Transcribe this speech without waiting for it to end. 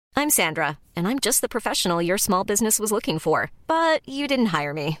I'm Sandra, and I'm just the professional your small business was looking for. But you didn't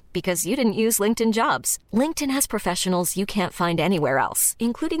hire me because you didn't use LinkedIn Jobs. LinkedIn has professionals you can't find anywhere else,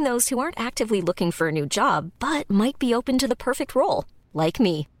 including those who aren't actively looking for a new job, but might be open to the perfect role, like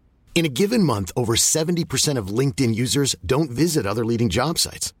me. In a given month, over 70% of LinkedIn users don't visit other leading job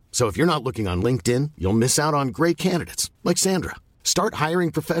sites. So if you're not looking on LinkedIn, you'll miss out on great candidates like Sandra. Start hiring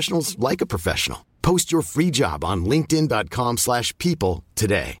professionals like a professional. Post your free job on linkedin.com/people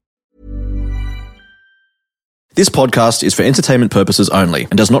today. This podcast is for entertainment purposes only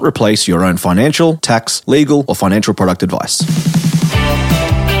and does not replace your own financial, tax, legal, or financial product advice.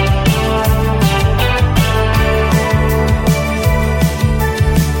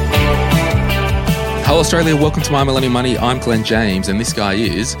 Hello Australia, welcome to My Millennial Money. I'm Glenn James and this guy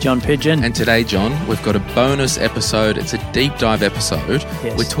is John Pigeon. And today, John, we've got a bonus episode. It's a deep dive episode.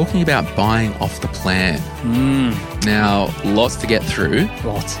 Yes. We're talking about buying off the plan. Now, lots to get through.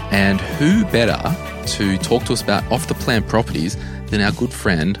 Lots. And who better to talk to us about off the plan properties than our good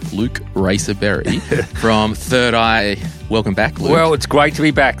friend Luke Racer-Berry from Third Eye. Welcome back, Luke. Well, it's great to be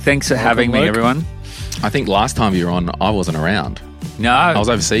back. Thanks for having me, Luke. everyone. I think last time you were on, I wasn't around. No. I was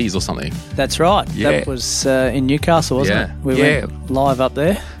overseas or something. That's right. Yeah. That was in Newcastle, wasn't Yeah. it? We went live up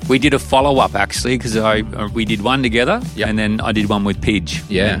there. We did a follow-up, actually, because we did one together, Yep. and then I did one with Pidge,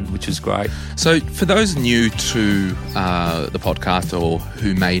 Yeah. which was great. So for those new to the podcast or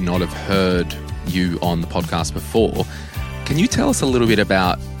who may not have heard you on the podcast before, can you tell us a little bit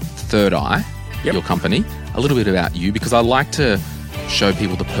about Third Eye, Yep. your company, a little bit about you? Because I like to show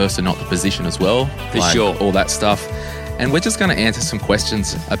people the person, not the position as well. For sure. All that stuff. And we're just going to answer some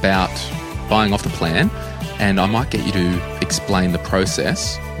questions about buying off the plan. And I might get you to explain the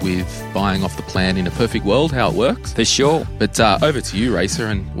process with buying off the plan in a perfect world, how it works. For sure. But over to you, Racer,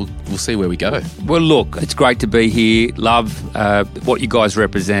 and we'll see where we go. Well, look, it's great to be here. Love what you guys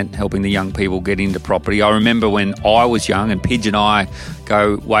represent, helping the young people get into property. I remember when I was young, and Pidge and I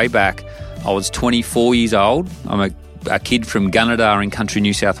go way back, I was 24 years old. I'm a kid from Gunnedah in country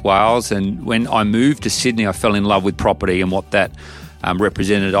New South Wales, and when I moved to Sydney, I fell in love with property and what that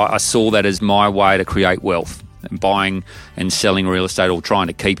represented. I saw that as my way to create wealth, and buying and selling real estate, or trying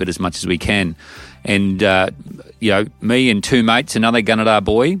to keep it as much as we can. And me and two mates, another Gunnedah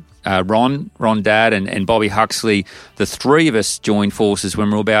boy, Ron Dad and Bobby Huxley, the three of us joined forces when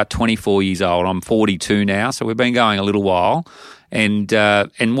we were about 24 years old. I'm 42 now, so we've been going a little while. And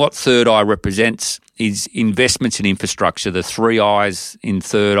what Third Eye represents is investments in infrastructure. The three I's in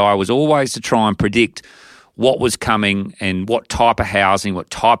Third Eye was always to try and predict what was coming and what type of housing, what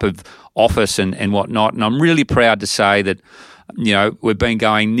type of office and whatnot. And I'm really proud to say that, we've been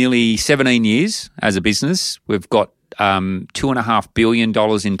going nearly 17 years as a business. We've got $2.5 billion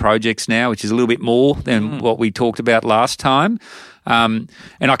in projects now, which is a little bit more than what we talked about last time. And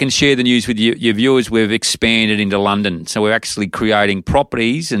I can share the news with your viewers. We've expanded into London. So we're actually creating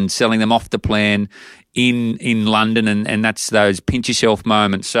properties and selling them off the plan in London, and that's those pinch yourself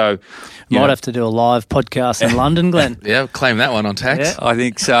moments. So Might have to do a live podcast in London, Glenn. Yeah, claim that one on tax. Yeah. I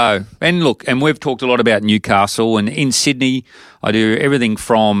think so. And look, and we've talked a lot about Newcastle, and in Sydney, I do everything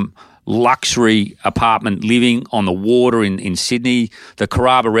from luxury apartment living on the water in Sydney. The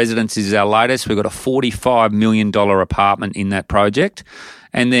Carrabba Residence is our latest. We've got a $45 million apartment in that project.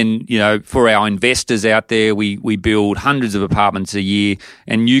 And then, for our investors out there, we build hundreds of apartments a year.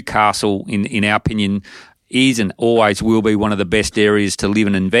 And Newcastle, in our opinion, is and always will be one of the best areas to live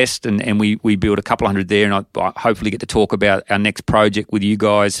and invest. And we build a couple hundred there. And I hopefully get to talk about our next project with you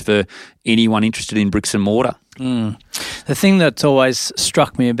guys for anyone interested in bricks and mortar. The thing that's always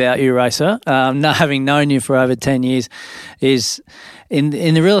struck me about you, Racer, having known you for over 10 years, is in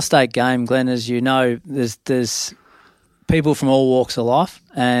the real estate game, Glenn, as you know, there's people from all walks of life,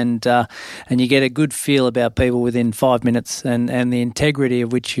 and you get a good feel about people within 5 minutes, and the integrity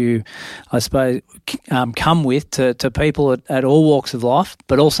of which you, I suppose, come with to people at all walks of life,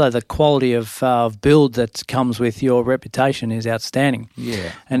 but also the quality of build that comes with your reputation is outstanding.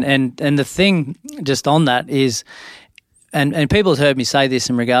 Yeah, and the thing just on that is. And people have heard me say this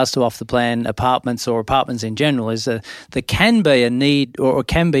in regards to off-the-plan apartments or apartments in general, is that there can be a need or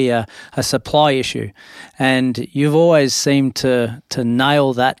can be a supply issue. And you've always seemed to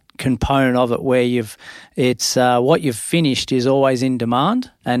nail that component of it where what you've finished is always in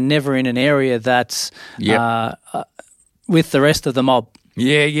demand and never in an area that's with the rest of the mob.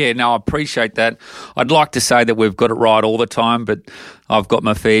 Yeah, no, I appreciate that. I'd like to say that we've got it right all the time, but I've got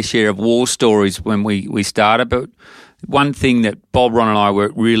my fair share of war stories when we started. But one thing that Bob, Ron and I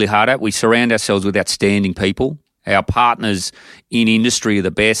work really hard at, we surround ourselves with outstanding people, Our partners in industry are the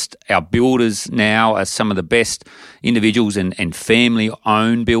best. Our builders now are some of the best individuals and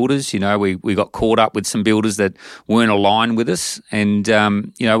family-owned builders. You know, we got caught up with some builders that weren't aligned with us. And,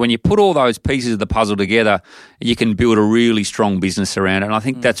 you know, when you put all those pieces of the puzzle together, you can build a really strong business around it. And I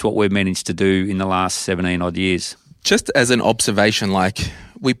think that's what we've managed to do in the last 17-odd years. Just as an observation, like,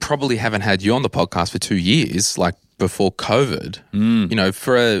 we probably haven't had you on the podcast for 2 years, like before COVID. You know,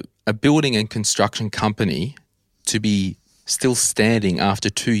 for a building and construction company to be still standing after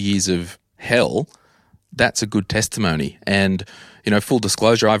 2 years of hell, that's a good testimony. And, you know, full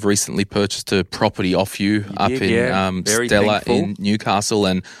disclosure, I've recently purchased a property off you up in Stella in Newcastle,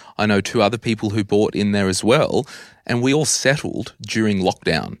 and I know 2 other people who bought in there as well, and we all settled during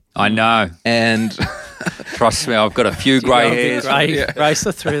lockdown. I know. And trust me, I've got a few grey hairs.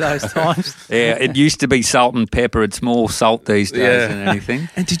 Racer through those times. Yeah, it used to be salt and pepper. It's more salt these days than anything.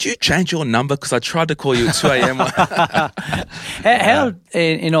 And did you change your number? Because I tried to call you at 2 a.m. How,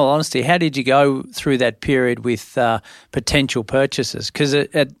 in all honesty, how did you go through that period with potential purchases? Because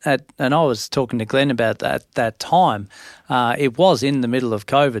and I was talking to Glenn about that time. It was in the middle of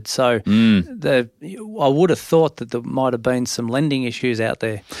COVID, so I would have thought that there might have been some lending issues out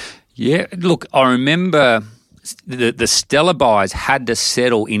there. Yeah, look, I remember the Stella buys had to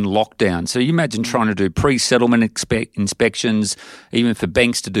settle in lockdown. So you imagine trying to do pre-settlement inspections, even for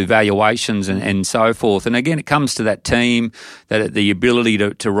banks to do valuations and so forth. And again, it comes to that team, that the ability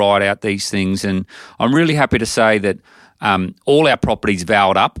to write out these things. And I'm really happy to say that all our properties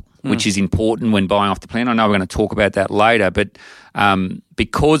valued up, which is important when buying off the plan. I know we're going to talk about that later, but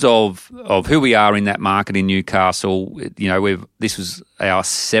because of who we are in that market in Newcastle, you know, this was our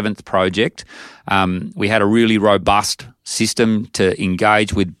 7th project. We had a really robust system to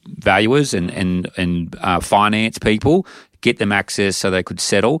engage with valuers and finance people, get them access so they could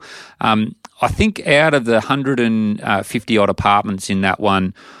settle. I think out of the 150 odd apartments in that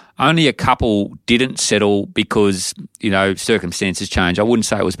one, only a couple didn't settle because, you know, circumstances changed. I wouldn't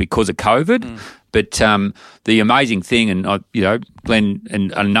say it was because of COVID, but the amazing thing, and, you know, Glenn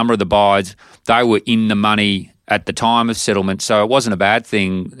and a number of the buyers, they were in the money at the time of settlement. So it wasn't a bad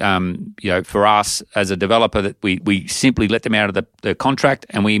thing, you know, for us as a developer that we simply let them out of the contract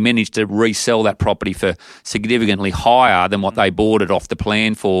and we managed to resell that property for significantly higher than what they bought it off the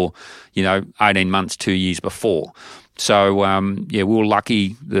plan for, you know, 18 months, 2 years before. So, we were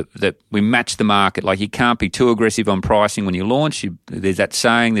lucky that we matched the market. Like, you can't be too aggressive on pricing when you launch. There's that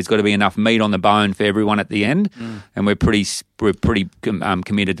saying, there's got to be enough meat on the bone for everyone at the end, and we're pretty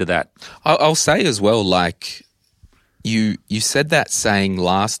committed to that. I'll say as well, like, you said that saying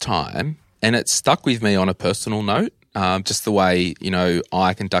last time, and it stuck with me on a personal note, just the way, you know,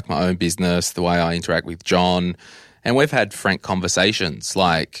 I conduct my own business, the way I interact with John, and we've had frank conversations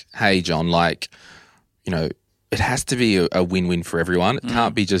like, hey, John, like, you know, it has to be a win-win for everyone. It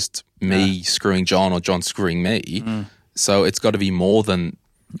can't be just me screwing John or John screwing me. So it's got to be more than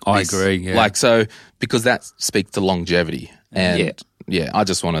I agree, yeah. Like, so, because that speaks to longevity. And, I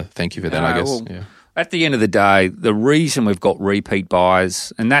just want to thank you for that, I guess. Well, at the end of the day, the reason we've got repeat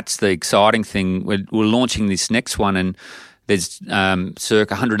buyers, and that's the exciting thing, we're launching this next one, and there's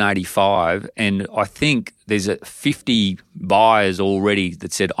circa 185, and I think there's 50 buyers already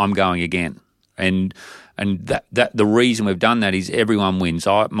that said, I'm going again. And that the reason we've done that is everyone wins.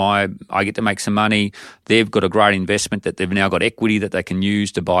 I get to make some money. They've got a great investment that they've now got equity that they can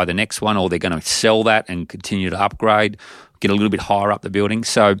use to buy the next one, or they're going to sell that and continue to upgrade, get a little bit higher up the building.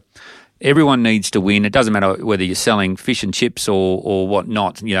 So everyone needs to win. It doesn't matter whether you're selling fish and chips or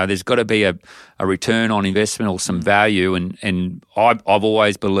whatnot. You know, there's got to be a return on investment or some value. And I've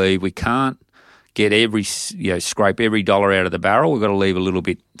always believed we can't get scrape every dollar out of the barrel. We've got to leave a little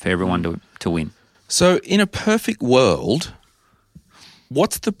bit for everyone to win. So in a perfect world,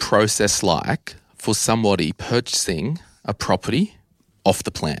 what's the process like for somebody purchasing a property off the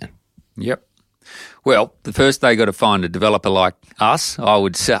plan? Yep. Well, the first they got to find a developer like us, I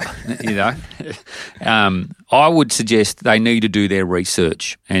would say, you know. I would suggest they need to do their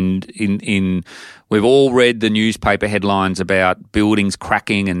research. And we've all read the newspaper headlines about buildings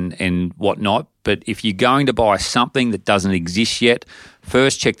cracking and whatnot. But if you're going to buy something that doesn't exist yet,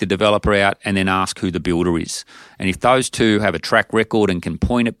 first check the developer out and then ask who the builder is. And if those two have a track record and can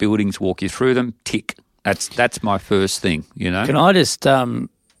point at buildings, walk you through them, tick. That's my first thing, you know. Can I just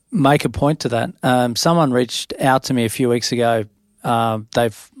make a point to that? Someone reached out to me a few weeks ago.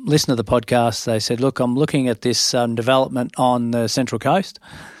 They've listened to the podcast. They said, look, I'm looking at this development on the Central Coast.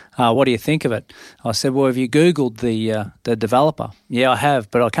 What do you think of it? I said, well, have you Googled the developer? Yeah, I have,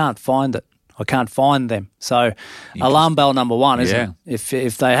 but I can't find it. I can't find them. So alarm bell number one, isn't it?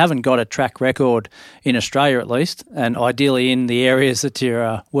 If they haven't got a track record in Australia at least, and ideally in the areas that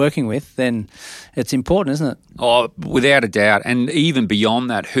you're working with, then it's important, isn't it? Oh, without a doubt. And even beyond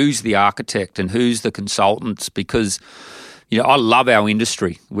that, who's the architect and who's the consultants? Because, I love our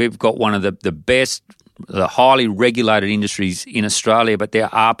industry. We've got one of the best, the highly regulated industries in Australia, but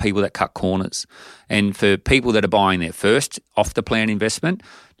there are people that cut corners. And for people that are buying their first off-the-plan investment,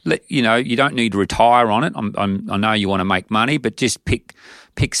 you don't need to retire on it. I know you want to make money, but just pick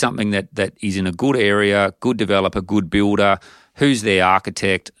something that is in a good area, good developer, good builder, who's their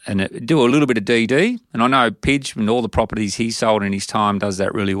architect, and do a little bit of DD. And I know Pidge and all the properties he sold in his time does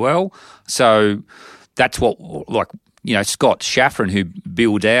that really well. So that's what, Scott Shaffron, who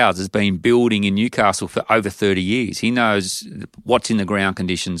builds ours, has been building in Newcastle for over 30 years. He knows what's in the ground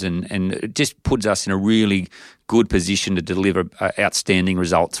conditions and it just puts us in a really good position to deliver outstanding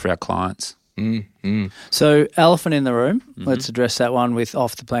results for our clients. So elephant in the room, let's address that one with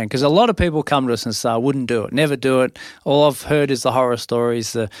off the plan, because a lot of people come to us and say, I wouldn't do it, never do it. All I've heard is the horror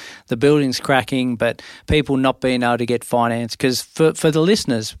stories, the building's cracking, but people not being able to get finance. Because for the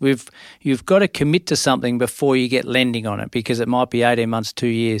listeners, you've got to commit to something before you get lending on it, because it might be 18 months, 2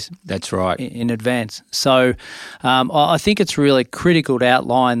 years. That's right. In advance. So I think it's really critical to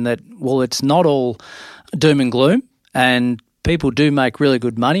outline that, it's not all doom and gloom, and people do make really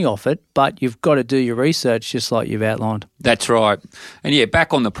good money off it, but you've got to do your research just like you've outlined. That's right. And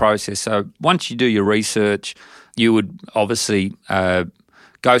back on the process. So once you do your research, you would obviously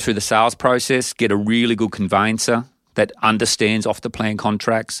go through the sales process, get a really good conveyancer that understands off-the-plan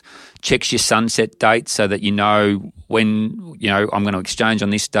contracts, checks your sunset date so that you know when, I'm going to exchange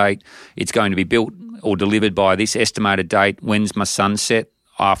on this date, it's going to be built or delivered by this estimated date, when's my sunset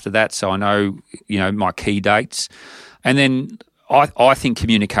after that, so I know, my key dates. And then I think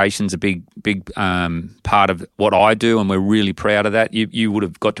communication's a big part of what I do, and we're really proud of that. You would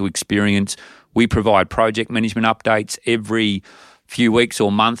have got to experience. We provide project management updates every few weeks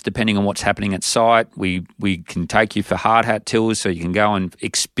or month, depending on what's happening at site. We can take you for hard hat tours so you can go and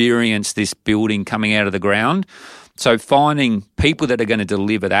experience this building coming out of the ground. So finding people that are going to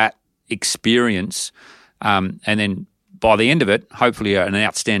deliver that experience, and then by the end of it, hopefully an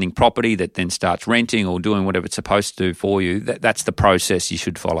outstanding property that then starts renting or doing whatever it's supposed to do for you. That's the process you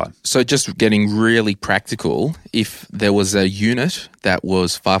should follow. So just getting really practical, if there was a unit that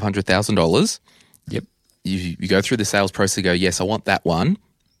was $500,000, yep, you go through the sales process and go, yes, I want that one.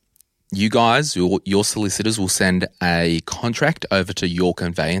 You guys, your solicitors will send a contract over to your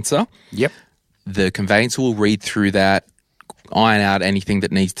conveyancer. Yep. The conveyancer will read through that, iron out anything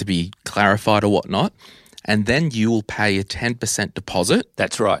that needs to be clarified or whatnot. And then you will pay a 10% deposit.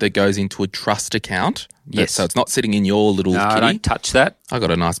 That's right. That goes into a trust account. Yes. So it's not sitting in your little kitty. Don't touch that. I got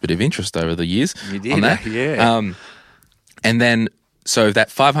a nice bit of interest over the years. You did, on that. Yeah. And then, so that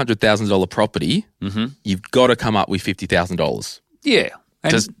 $500,000 property, you've got to come up with $50,000. Yeah.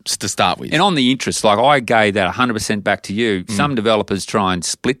 Just to start with. And on the interest, like I gave that 100% back to you. Some developers try and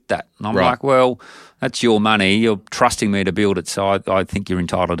split that. And I'm like, well, that's your money. You're trusting me to build it, so I think you're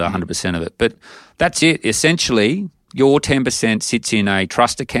entitled to 100% of it. But that's it. Essentially, your 10% sits in a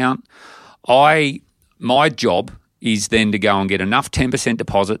trust account. My job is then to go and get enough 10%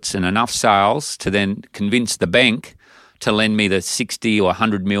 deposits and enough sales to then convince the bank to lend me the 60 or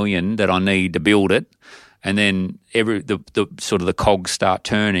 100 million that I need to build it. And then the sort of the cogs start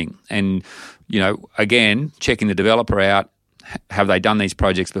turning. And, again, checking the developer out, have they done these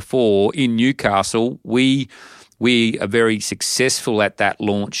projects before? In Newcastle, we are very successful at that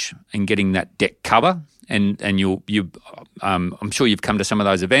launch and getting that debt cover. And I'm sure you've come to some of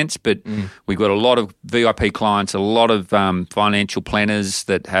those events, but we've got a lot of VIP clients, a lot of financial planners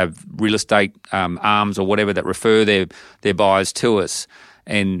that have real estate arms or whatever that refer their buyers to us.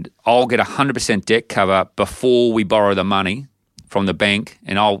 And I'll get 100% debt cover before we borrow the money from the bank,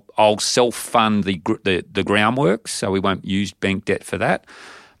 and I'll self-fund the groundwork, so we won't use bank debt for that.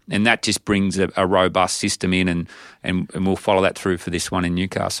 And that just brings a robust system in, and we'll follow that through for this one in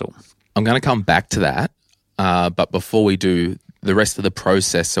Newcastle. I'm going to come back to that, but before we do, the rest of the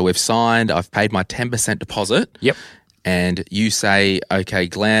process. So we've signed, I've paid my 10% deposit. Yep. And you say, okay,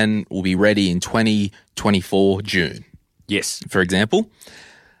 Glenn will be ready in 2024 June. Yes. For example.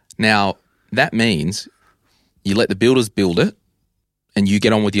 Now, that means you let the builders build it and you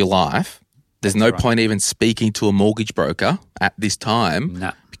get on with your life. There's no point even speaking to a mortgage broker at this time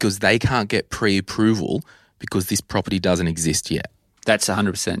because they can't get pre-approval because this property doesn't exist yet. That's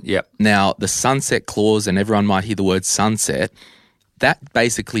 100%, yep. Now, the sunset clause, and everyone might hear the word sunset, that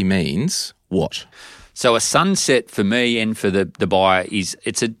basically means what? So a sunset for me and for the buyer is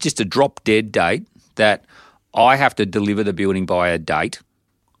just a drop dead date that I have to deliver the building by a date,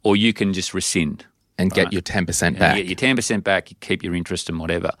 or you can just rescind. And get your 10% back. You get your 10% back, you keep your interest and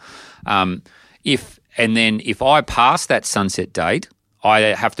whatever. If I pass that sunset date, I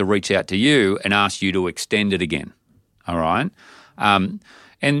have to reach out to you and ask you to extend it again. All right?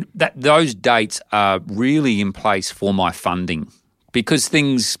 And those dates are really in place for my funding because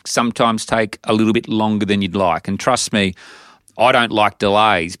things sometimes take a little bit longer than you'd like. And trust me, I don't like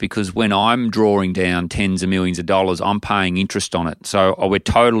delays because when I'm drawing down tens of millions of dollars, I'm paying interest on it. So we're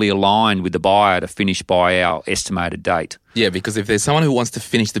totally aligned with the buyer to finish by our estimated date. Yeah, because if there's someone who wants to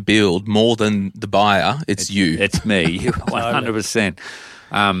finish the build more than the buyer, it's you. It's me, 100%.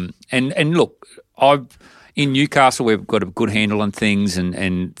 And look, in Newcastle, we've got a good handle on things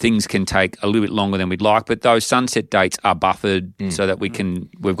and things can take a little bit longer than we'd like, but those sunset dates are buffered so that we've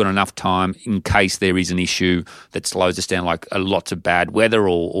got enough time in case there is an issue that slows us down, like lots of bad weather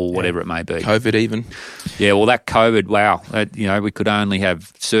or whatever it may be. COVID even. Yeah, well, that COVID, wow, we could only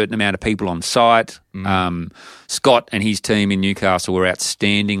have a certain amount of people on site. Scott and his team in Newcastle were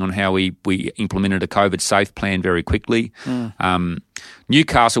outstanding on how we implemented a COVID safe plan very quickly.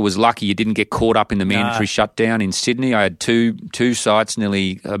 Newcastle was lucky you didn't get caught up in the mandatory shutdown in Sydney. I had two sites,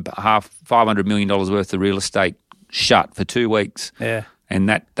 nearly $500 million worth of real estate shut for 2 weeks. Yeah. And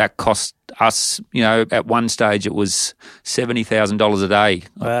that cost us, at one stage it was $70,000 a day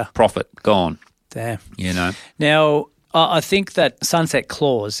profit gone. Damn. Now, I think that sunset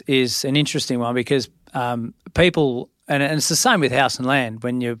clause is an interesting one because people, and it's the same with house and land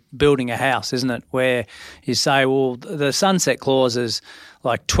when you're building a house, isn't it? Where you say, well, the sunset clause is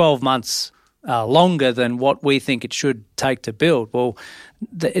like 12 months longer than what we think it should take to build. Well,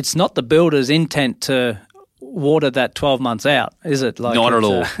 it's not the builder's intent to water that 12 months out, is it? Not at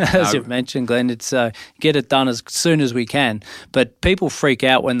all. As you've mentioned, Glenn, it's get it done as soon as we can. But people freak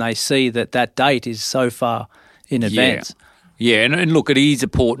out when they see that date is so far in advance. Yeah, and look, it is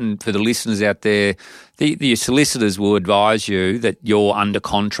important for the listeners out there. The solicitors will advise you that you're under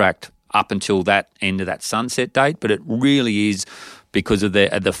contract up until that end of that sunset date, but it really is because of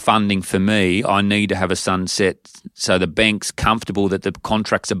the funding for me. I need to have a sunset so the bank's comfortable that the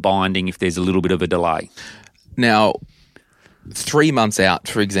contracts are binding if there's a little bit of a delay. Now, 3 months out,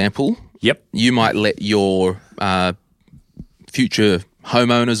 for example, you might let your future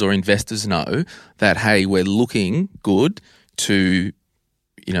homeowners or investors know that, hey, we're looking good to,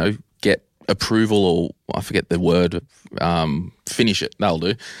 get approval or I forget the word, finish it. That'll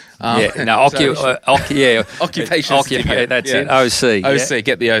do. Occupation certificate. That's it. OC.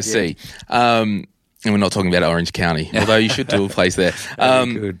 Get the OC. And we're not talking about Orange County, although you should do a place there.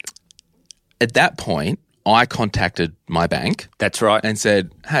 Good. At that point, I contacted my bank. That's right. And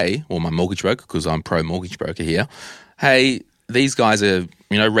said, hey, or my mortgage broker, because I'm pro mortgage broker here, hey, these guys are,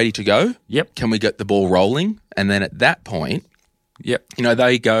 ready to go. Yep. Can we get the ball rolling? And then at that point,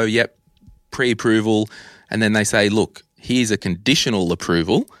 they go, pre-approval, and then they say, look, here's a conditional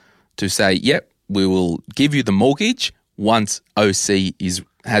approval to say, we will give you the mortgage once OC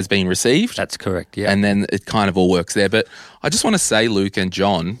has been received. That's correct, yeah. And then it kind of all works there. But I just want to say, Luke and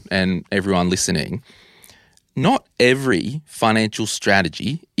John and everyone listening, not every financial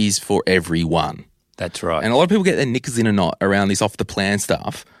strategy is for everyone. That's right. And a lot of people get their knickers in a knot around this off-the-plan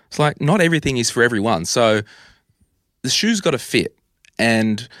stuff. It's like not everything is for everyone. So the shoe's got to fit.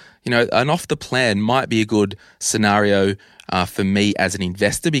 And, an off-the-plan might be a good scenario for me as an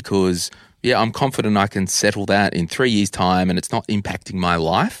investor because, I'm confident I can settle that in 3 years' time and it's not impacting my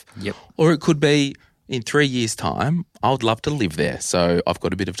life. Yep. Or it could be in 3 years' time, I would love to live there. So I've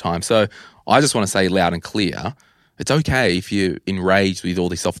got a bit of time. So I just want to say loud and clear, it's okay if you're enraged with all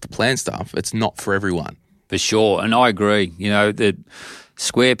this off-the-plan stuff. It's not for everyone. For sure. And I agree. The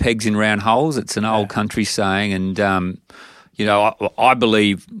square pegs in round holes, it's an old country saying. And, I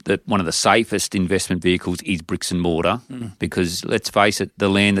believe that one of the safest investment vehicles is bricks and mortar because, let's face it, the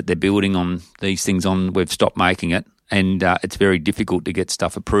land that they're building on these things on, we've stopped making it. And it's very difficult to get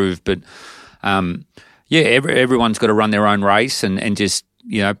stuff approved. But, everyone's got to run their own race and just,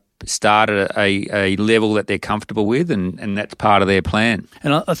 start at a level that they're comfortable with and that's part of their plan.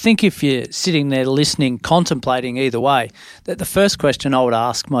 And I think if you're sitting there listening, contemplating either way, that the first question I would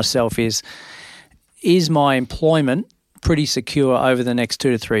ask myself is my employment pretty secure over the next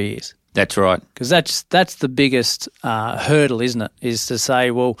 2 to 3 years? That's right. Because that's the biggest hurdle, isn't it, is to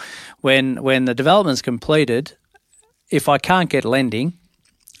say, well, when the development's completed, if I can't get lending,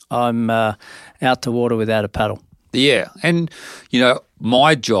 I'm out to water without a paddle. Yeah, and,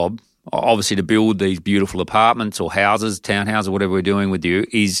 my job, obviously to build these beautiful apartments or houses, townhouses, whatever we're doing with you,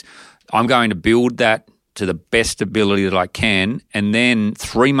 is I'm going to build that to the best ability that I can. And then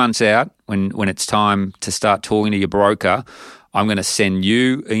 3 months out, when it's time to start talking to your broker, I'm going to send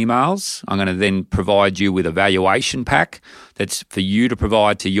you emails. I'm going to then provide you with a valuation pack that's for you to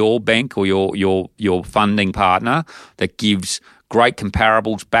provide to your bank or your funding partner that gives great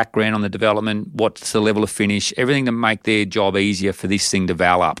comparables, background on the development, what's the level of finish, everything to make their job easier for this thing to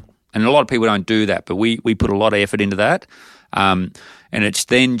develop. And a lot of people don't do that, but we put a lot of effort into that. And it's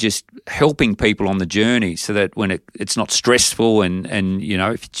then just helping people on the journey so that when it's not stressful and you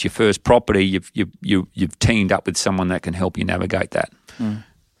know, if it's your first property, you've teamed up with someone that can help you navigate that.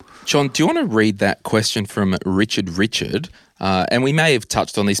 John, do you want to read that question from Richard? And we may have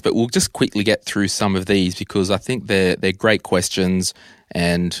touched on this, but we'll just quickly get through some of these because I think they're great questions,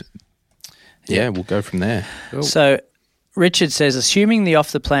 and we'll go from there. Cool. So Richard says, assuming the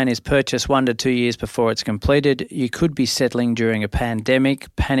off-the-plan is purchased 1 to 2 years before it's completed, you could be settling during a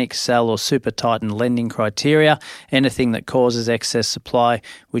pandemic, panic sell or super tightened lending criteria, anything that causes excess supply,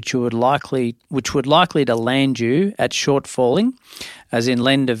 which would likely to land you at shortfalling, as in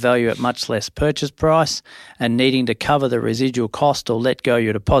lender value at much less purchase price and needing to cover the residual cost or let go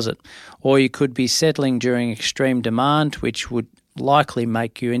your deposit. Or you could be settling during extreme demand, which would likely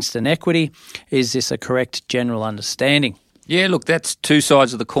make you instant equity. Is this a correct general understanding? Yeah, look, that's two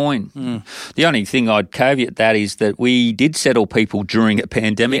sides of the coin. The only thing I'd caveat that is that we did settle people during a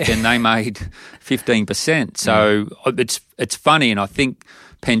pandemic and they made 15%. So it's funny, and I think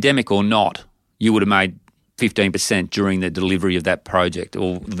pandemic or not, you would have made 15% during the delivery of that project,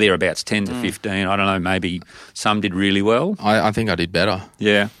 or thereabouts, 10 to 15. I don't know, maybe some did really well. I think I did better.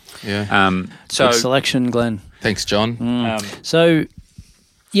 Yeah. Good selection, Glenn. Thanks, John.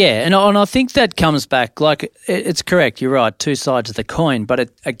 And I think that comes back, like it's correct, you're right, two sides of the coin, but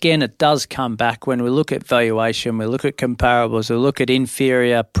it does come back when we look at valuation, we look at comparables, we look at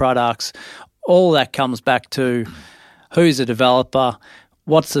inferior products, all that comes back to who's a developer,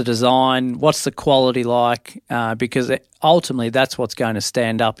 what's the design, what's the quality like, because ultimately that's what's going to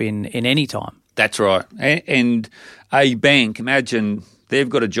stand up in any time. That's right. And a bank, imagine they've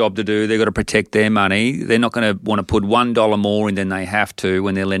got a job to do. They've got to protect their money. They're not going to want to put $1 more in than they have to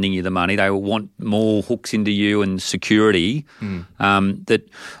when they're lending you the money. They will want more hooks into you and security. That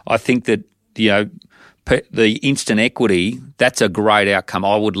I think that, you know, the instant equity, that's a great outcome.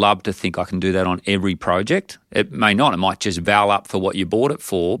 I would love to think I can do that on every project. It may not. It might just val up for what you bought it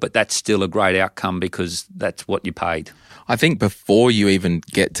for, but that's still a great outcome because that's what you paid. I think before you even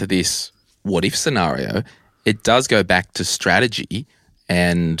get to this what-if scenario, it does go back to strategy.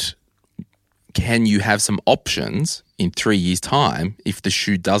 And can you have some options in 3 years' time if the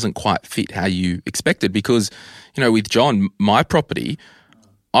shoe doesn't quite fit how you expected? Because, you know, with John, my property,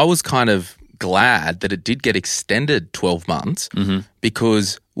 I was kind of glad that it did get extended 12 months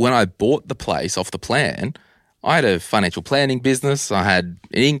because when I bought the place off the plan, I had a financial planning business, I had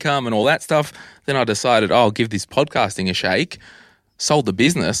an income and all that stuff. Then I decided, I'll give this podcasting a shake, sold the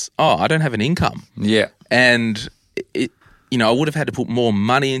business. I don't have an income. Yeah. And you know, I would have had to put more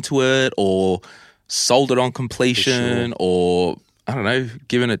money into it or sold it on completion or, I don't know,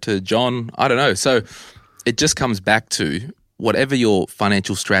 given it to John. I don't know. So it just comes back to whatever your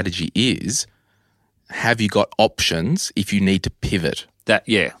financial strategy is, have you got options if you need to pivot?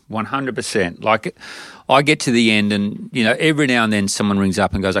 100%. Like I get to the end and, you know, every now and then someone rings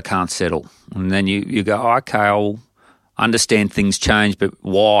up and goes, I can't settle. And then you go, okay, I'll understand things change, but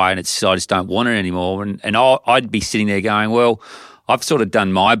why? And I just don't want it anymore. And I'd be sitting there going, well, I've sort of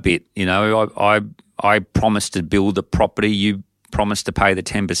done my bit. You know, I promised to build the property. You promised to pay the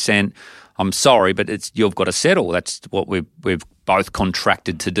 10%. I'm sorry, but you've got to settle. That's what we've both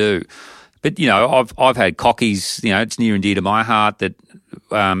contracted to do. But, you know, I've had cockies, you know, it's near and dear to my heart that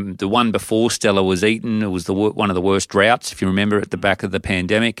the one before Stella was eaten. It was one of the worst droughts, if you remember, at the back of the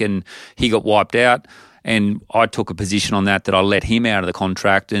pandemic, and he got wiped out. And I took a position on that I let him out of the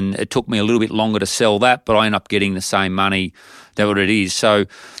contract, and it took me a little bit longer to sell that, but I ended up getting the same money that what it is. So,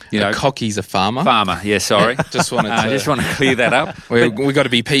 you know, Cocky's a farmer. Farmer, yeah. Sorry, just want to clear that up. We got to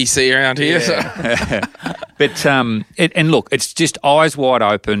be PC around here. Yeah. But and look, it's just eyes wide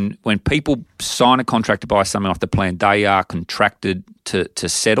open when people sign a contract to buy something off the plan. They are contracted to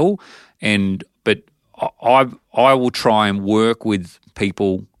settle, but I will try and work with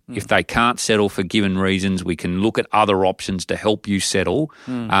people. If they can't settle for given reasons, we can look at other options to help you settle.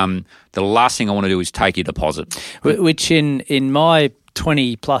 The last thing I want to do is take your deposit. Which in my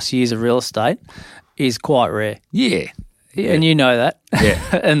 20 plus years of real estate is quite rare. Yeah. And you know that.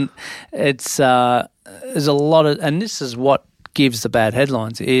 Yeah. And it's there's a lot of, and this is what gives the bad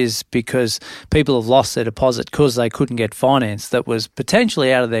headlines is because people have lost their deposit because they couldn't get finance that was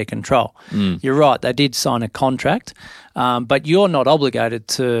potentially out of their control. You're right, they did sign a contract, but you're not obligated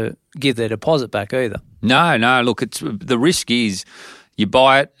to give their deposit back either. No. Look, the risk is you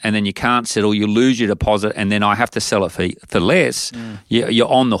buy it and then you can't settle. You lose your deposit, and then I have to sell it for less. You're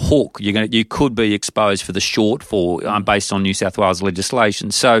on the hook. You could be exposed for the shortfall based on New South Wales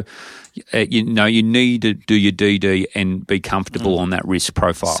legislation. So, you need to do your DD and be comfortable on that risk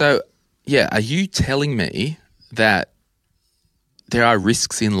profile. So, are you telling me that there are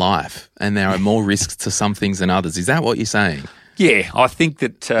risks in life and there are more risks to some things than others? Is that what you're saying? Yeah, I think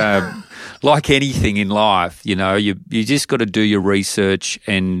that like anything in life, you just got to do your research,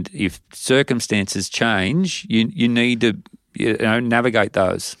 and if circumstances change, you need to navigate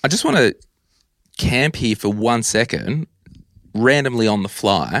those. I just want to camp here for 1 second, randomly on the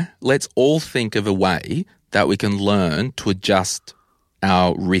fly. Let's all think of a way that we can learn to adjust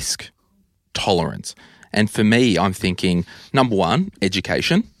our risk tolerance. And for me, I'm thinking, number one,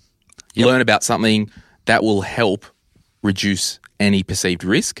 education. Learn about something that will help reduce any perceived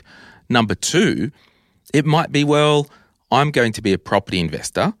risk. Number two, it might be, I'm going to be a property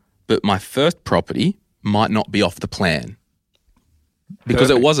investor, but my first property might not be off the plan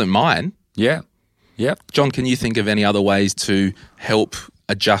because it wasn't mine. Yeah. John, can you think of any other ways to help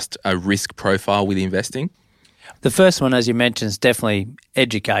adjust a risk profile with investing? The first one, as you mentioned, is definitely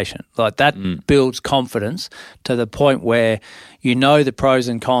education. Like that builds confidence to the point where you know the pros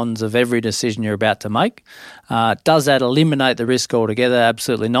and cons of every decision you're about to make. Does that eliminate the risk altogether?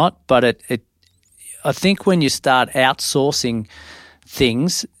 Absolutely not. But I think when you start outsourcing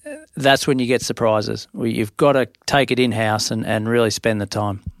things, that's when you get surprises. You've got to take it in-house and really spend the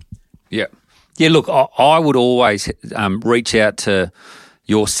time. Yeah. Yeah, look, I would always reach out to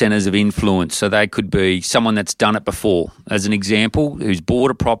your centres of influence. So they could be someone that's done it before. As an example, who's bought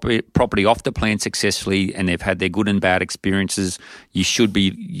a property off the plan successfully and they've had their good and bad experiences. You should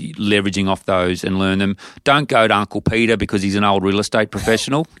be leveraging off those and learn them. Don't go to Uncle Peter because he's an old real estate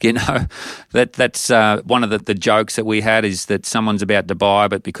professional. That's one of the jokes that we had is that someone's about to buy,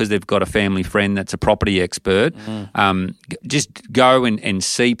 but because they've got a family friend that's a property expert, just go and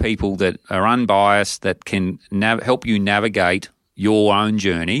see people that are unbiased, that can help you navigate your own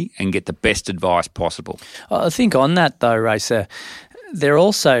journey and get the best advice possible. I think on that though, Racer, they're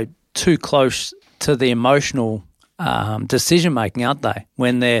also too close to the emotional decision making, aren't they?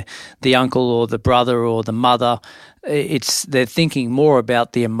 When they're the uncle or the brother or the mother, they're thinking more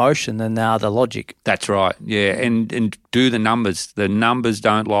about the emotion than they are the logic. That's right, yeah, and do the numbers. The numbers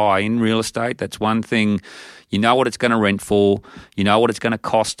don't lie in real estate. That's one thing. You know what it's going to rent for. You know what it's going to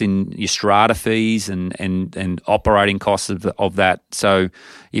cost in your strata fees and operating costs of that. So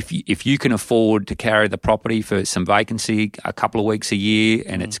if you can afford to carry the property for some vacancy a couple of weeks a year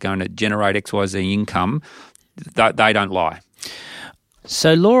and it's going to generate XYZ income, they don't lie.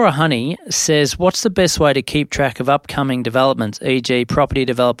 So Laura Honey says, what's the best way to keep track of upcoming developments, e.g. property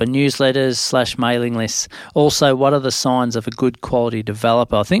developer newsletters / mailing lists? Also, what are the signs of a good quality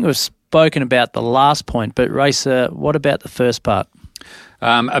developer? I think we've spoken about the last point, but Racer, what about the first part?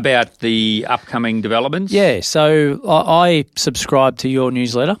 About the upcoming developments? Yeah, so I subscribe to your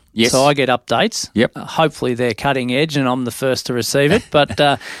newsletter. Yes. So I get updates. Yep. Hopefully they're cutting edge and I'm the first to receive it. But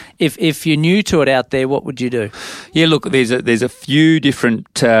if you're new to it out there, what would you do? Yeah, look, there's a few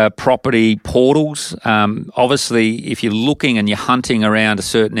different property portals. Obviously, if you're looking and you're hunting around a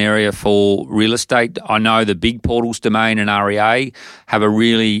certain area for real estate, I know the big portals, Domain and REA, have a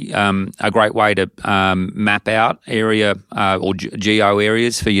really a great way to map out area or geo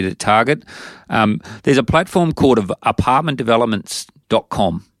areas for you to target. There's a platform called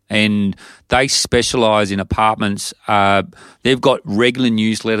apartmentdevelopments.com. And they specialise in apartments. They've got regular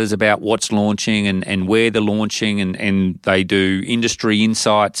newsletters about what's launching and where they're launching, and they do industry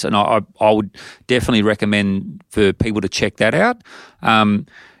insights. And I would definitely recommend for people to check that out.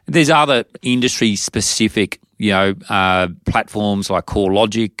 There's other industry-specific, platforms like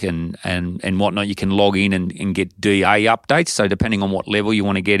CoreLogic and whatnot. You can log in and get DA updates. So depending on what level you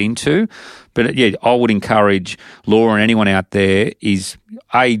want to get into, but yeah, I would encourage Laura and anyone out there is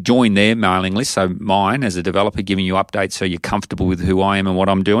join their mailing list. So mine as a developer, giving you updates so you're comfortable with who I am and what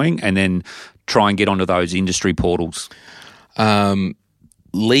I'm doing, and then try and get onto those industry portals.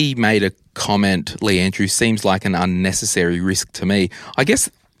 Lee made a comment. Lee Andrews seems like an unnecessary risk to me. I guess.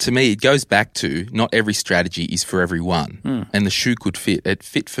 To me, it goes back to not every strategy is for everyone, and the shoe could fit. It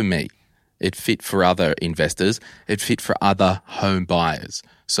fit for me. It fit for other investors. It fit for other home buyers.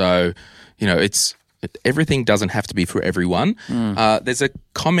 So, everything doesn't have to be for everyone. There's a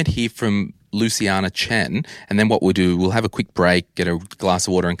comment here from Luciana Chen, and then what we'll do, we'll have a quick break, get a glass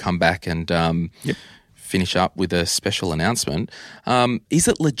of water, and come back and finish up with a special announcement. Is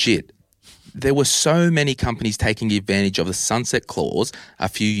it legit? There were so many companies taking advantage of the sunset clause a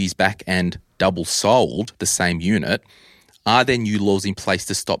few years back and double sold the same unit. Are there new laws in place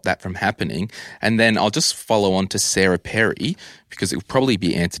to stop that from happening? And then I'll just follow on to Sarah Perry, because it will probably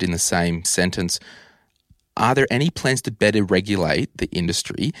be answered in the same sentence. Are there any plans to better regulate the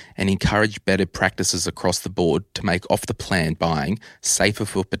industry and encourage better practices across the board to make off-the-plan buying safer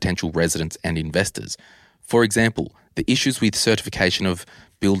for potential residents and investors? For example, the issues with certification of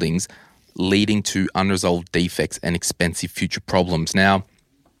buildings leading to unresolved defects and expensive future problems. Now,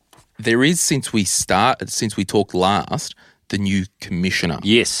 there is, since we talked last, the new commissioner.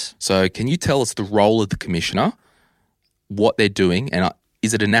 Yes. So can you tell us the role of the commissioner, what they're doing, and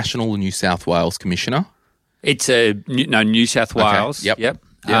is it a national or New South Wales commissioner? It's New South Wales. Okay.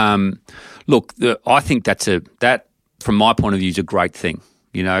 Yep. Look, I think that from my point of view is a great thing,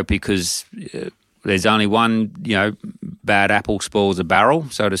 because there's only one, bad apple spoils a barrel,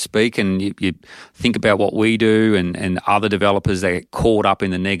 so to speak, and you think about what we do and other developers that get caught up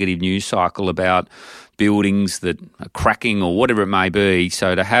in the negative news cycle about buildings that are cracking or whatever it may be.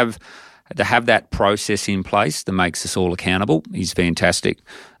 So to have that process in place that makes us all accountable is fantastic.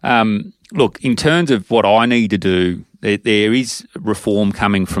 Look, in terms of what I need to do, there is reform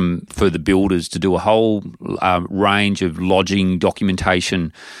coming for the builders to do a whole range of lodging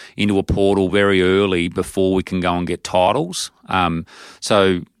documentation into a portal very early before we can go and get titles.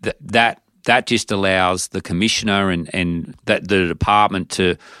 So that just allows the commissioner and the department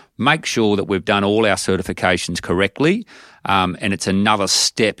to make sure that we've done all our certifications correctly. And it's another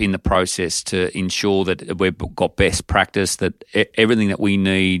step in the process to ensure that we've got best practice, that everything that we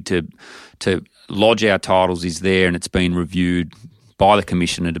need to lodge our titles is there and it's been reviewed by the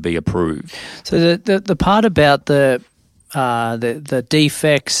commissioner to be approved. So the part about the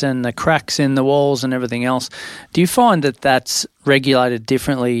defects and the cracks in the walls and everything else, do you find that that's regulated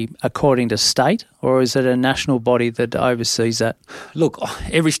differently according to state, or is it a national body that oversees that? Look,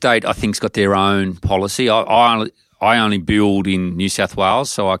 every state I think's got their own policy. I only build in New South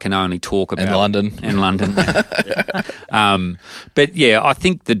Wales, so I can only talk about... And London. But yeah, I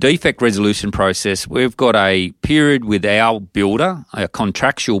think the defect resolution process, we've got a period with our builder, a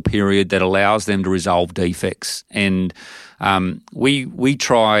contractual period that allows them to resolve defects. And we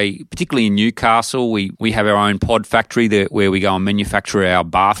try, particularly in Newcastle, we have our own pod factory where we go and manufacture our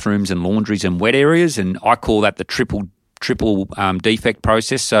bathrooms and laundries and wet areas, and I call that the triple defect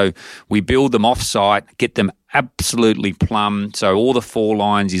process. So we build them off-site, get them absolutely plumbed, so all the 4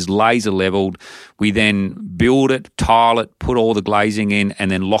 lines is laser leveled. We then build it, tile it, put all the glazing in, and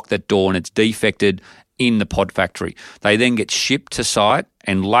then lock that door, and it's defected in the pod factory. They then get shipped to site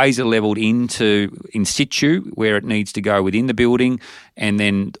and laser leveled in situ where it needs to go within the building, and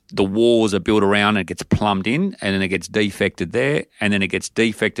then the walls are built around and it gets plumbed in, and then it gets defected there, and then it gets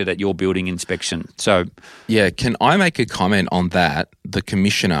defected at your building inspection. So, yeah, can I make a comment on that? The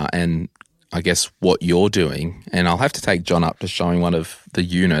commissioner and I guess what you're doing, and I'll have to take John up to showing one of the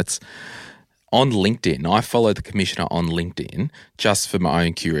units. On LinkedIn, I follow the commissioner on LinkedIn just for my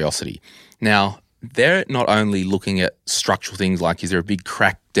own curiosity. Now, they're not only looking at structural things like, is there a big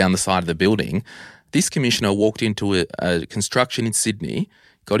crack down the side of the building? This commissioner walked into a construction in Sydney,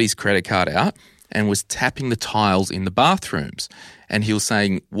 got his credit card out, and was tapping the tiles in the bathrooms. And he was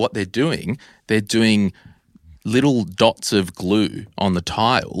saying what they're doing little dots of glue on the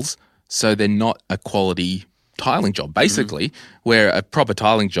tiles, so they're not a quality tiling job, basically, where a proper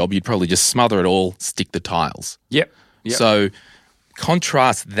tiling job, you'd probably just smother it all, stick the tiles. Yep. So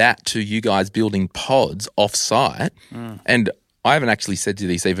contrast that to you guys building pods off-site. And I haven't actually said to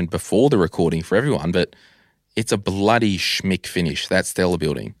this even before the recording for everyone, but it's a bloody schmick finish, that Stella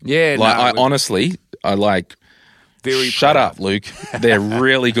building. Yeah. Like, very shut up, Luke. They're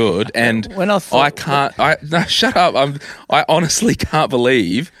really good. And shut up. I honestly can't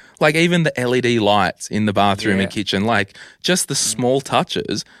believe, like, even the LED lights in the bathroom and kitchen, like, just the small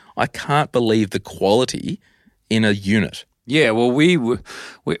touches, I can't believe the quality in a unit. Yeah, well,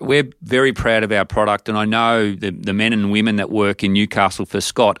 we're very proud of our product, and I know the men and women that work in Newcastle for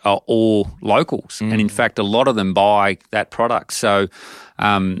Scott are all locals, and in fact, a lot of them buy that product. So,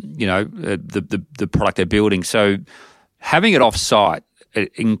 the product they're building. So, having it off-site, it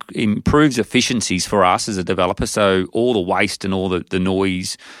improves efficiencies for us as a developer. So all the waste and all the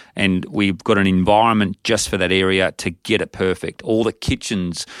noise, and we've got an environment just for that area to get it perfect. All the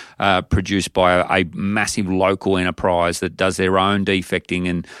kitchens produced by a massive local enterprise that does their own defecting,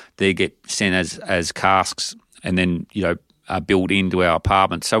 and they get sent as casks and then built into our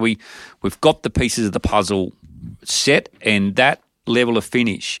apartments. So we've got the pieces of the puzzle set, and that level of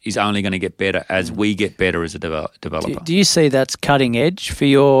finish is only going to get better as we get better as a developer. Do you see that's cutting edge for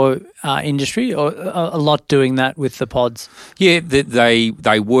your industry, or a lot doing that with the pods? Yeah,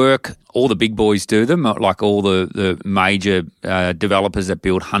 they work. All the big boys do them, like all the major developers that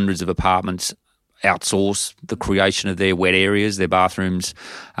build hundreds of apartments outsource the creation of their wet areas, their bathrooms.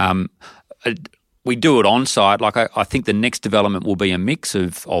 We do it on site. Like I think the next development will be a mix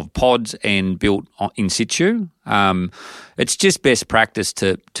of pods and built in situ. It's just best practice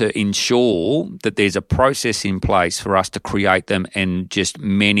to ensure that there's a process in place for us to create them and just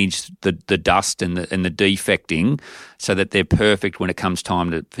manage the dust and the defecting so that they're perfect when it comes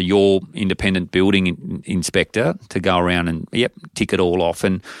time for your independent building inspector to go around and tick it all off.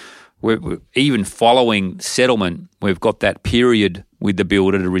 And we're even following settlement, we've got that period with the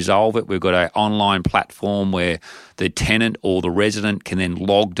builder to resolve it. We've got an online platform where the tenant or the resident can then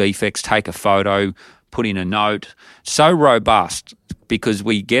log defects, take a photo, put in a note. So robust because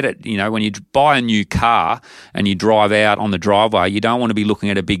we get it. You know, when you buy a new car and you drive out on the driveway, you don't want to be looking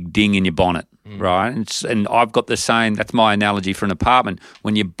at a big ding in your bonnet, right? And I've got the same, that's my analogy for an apartment.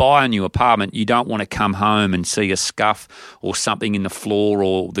 When you buy a new apartment, you don't want to come home and see a scuff or something in the floor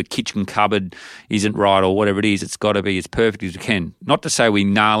or the kitchen cupboard isn't right or whatever it is. It's got to be as perfect as we can. Not to say we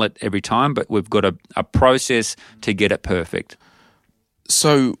nail it every time, but we've got a process to get it perfect.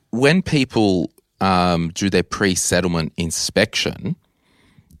 So when people do their pre-settlement inspection,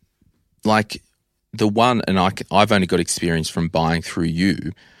 like the one, and I've only got experience from buying through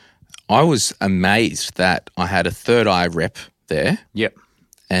you, I was amazed that I had a Third Eye rep there. Yep.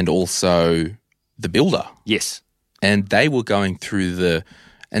 And also the builder. Yes. And they were going through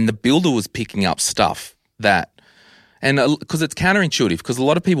and the builder was picking up stuff and because it's counterintuitive, because a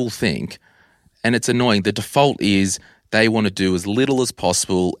lot of people think, and it's annoying, the default is they want to do as little as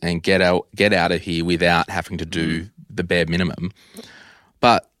possible and get out of here without having to do the bare minimum.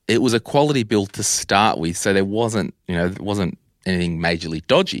 But it was a quality build to start with, so there wasn't anything majorly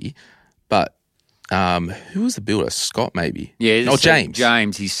dodgy. But who was the builder? Scott, maybe? Yeah. Or James.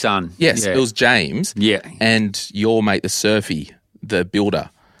 James, his son. Yes, yeah. It was James. Yeah. And your mate, the Surfy, the builder.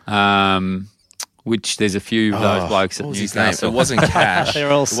 Which there's a few of those blokes at Newcastle. It wasn't Cash. They're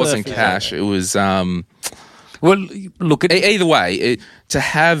all It wasn't surfers. Cash. It was... Well, look at either way, to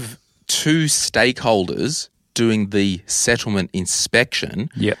have two stakeholders doing the settlement inspection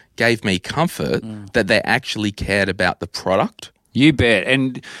gave me comfort that they actually cared about the product. You bet.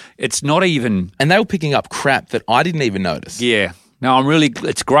 And it's not even... And they were picking up crap that I didn't even notice. Yeah. No,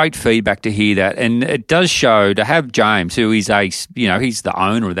 it's great feedback to hear that. And it does show to have James, who is he's the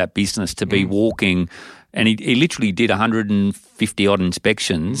owner of that business, to be walking, and he literally did 150 odd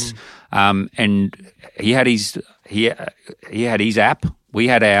inspections. And he had his app, we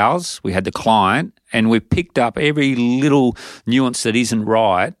had ours, we had the client, and we picked up every little nuance that isn't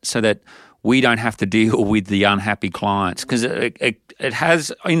right so that we don't have to deal with the unhappy clients. Because it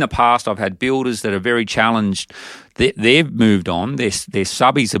has, in the past, I've had builders that are very challenged. They've moved on, their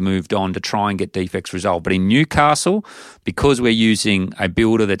subbies have moved on to try and get defects resolved. But in Newcastle, because we're using a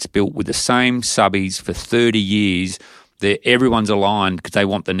builder that's built with the same subbies for 30 years, everyone's aligned because they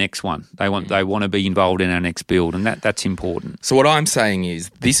want the next one. They want to be involved in our next build, and that's important. So what I'm saying is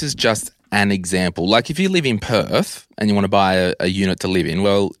this is just an example. Like if you live in Perth and you want to buy a unit to live in,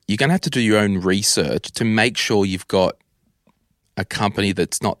 well, you're going to have to do your own research to make sure you've got a company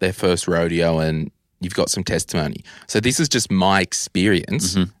that's not their first rodeo and you've got some testimony. So this is just my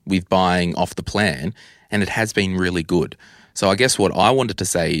experience with buying off the plan, and it has been really good. So I guess what I wanted to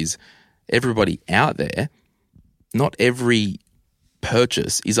say is everybody out there, not every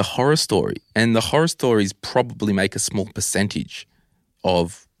purchase is a horror story, and the horror stories probably make a small percentage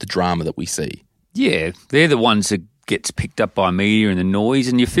of the drama that we see. Yeah, they're the ones that gets picked up by media and the noise,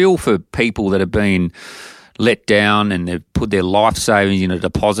 and you feel for people that have been let down and they've put their life savings in a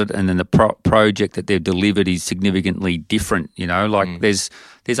deposit, and then the project that they've delivered is significantly different. There's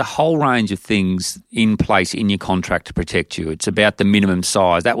a whole range of things in place in your contract to protect you. It's about the minimum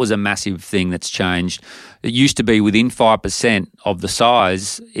size. That was a massive thing that's changed. It used to be within 5% of the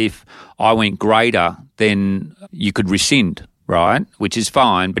size. If I went greater, then you could rescind, right? Which is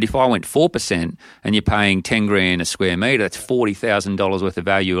fine. But if I went 4% and you're paying $10,000 a square metre, that's $40,000 worth of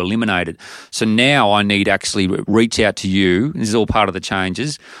value eliminated. So now I need actually reach out to you. This is all part of the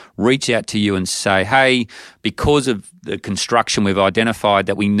changes. reach out to you and say, hey, because of the construction, we've identified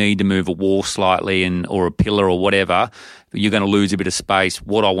that we need to move a wall slightly or a pillar or whatever, you're going to lose a bit of space.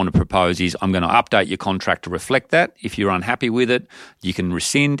 What I want to propose is I'm going to update your contract to reflect that. If you're unhappy with it, you can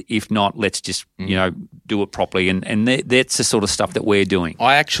rescind. If not, let's just, do it properly. And that's the sort of stuff that we're doing.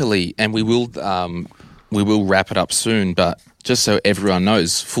 I actually, and we will wrap it up soon, but just so everyone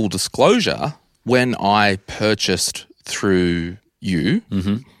knows, full disclosure, when I purchased through you,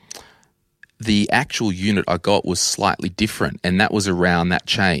 the actual unit I got was slightly different, and that was around that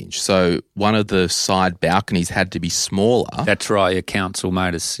change. So one of the side balconies had to be smaller. That's right, your council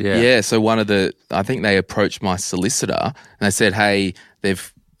made us, Yeah, so I think they approached my solicitor and they said, hey,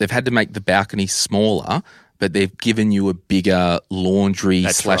 they've had to make the balcony smaller, but they've given you a bigger laundry /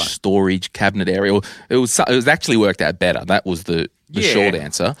 storage cabinet area. It was actually worked out better. That was the short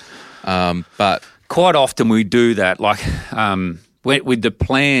answer. But quite often we do that, like with the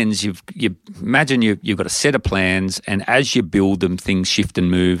plans, you imagine you've got a set of plans, and as you build them, things shift and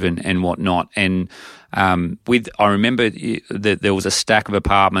move and whatnot. And I remember that there was a stack of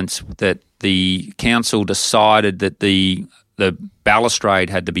apartments that the council decided that the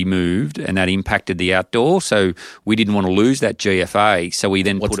balustrade had to be moved, and that impacted the outdoor. So we didn't want to lose that GFA. So we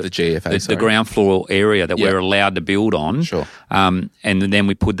then put the GFA? The ground floor area that we're allowed to build on. Sure. And then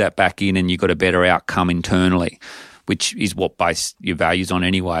we put that back in, and you got a better outcome internally, which is what base your values on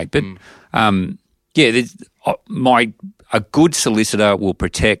anyway. But a good solicitor will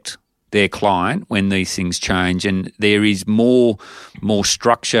protect their client when these things change, and there is more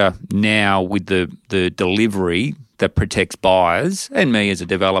structure now with the delivery that protects buyers and me as a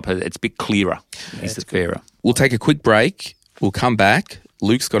developer. It's a bit clearer. It's fairer. We'll take a quick break. We'll come back.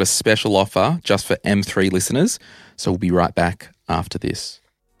 Luke's got a special offer just for M3 listeners, so we'll be right back after this.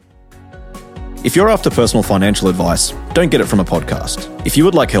 If you're after personal financial advice, don't get it from a podcast. If you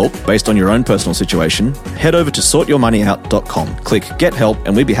would like help based on your own personal situation, head over to sortyourmoneyout.com, click Get Help,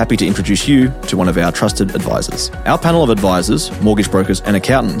 and we'd be happy to introduce you to one of our trusted advisors. Our panel of advisors, mortgage brokers and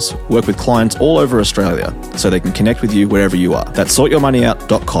accountants work with clients all over Australia so they can connect with you wherever you are. That's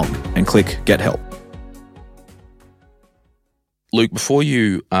sortyourmoneyout.com and click Get Help. Luke, before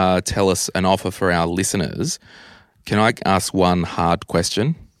you tell us an offer for our listeners, can I ask one hard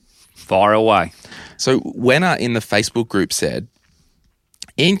question? Fire away. So Wenner in the Facebook group said,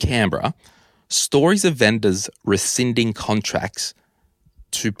 in Canberra, stories of vendors rescinding contracts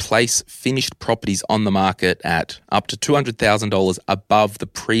to place finished properties on the market at up to $200,000 above the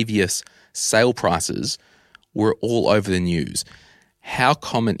previous sale prices were all over the news. How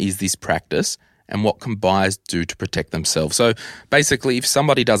common is this practice, and what can buyers do to protect themselves? So basically, if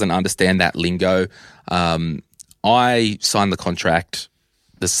somebody doesn't understand that lingo, I signed the contract.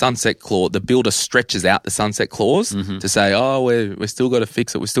 The sunset clause, the builder stretches out the sunset clause to say, oh, we're still got to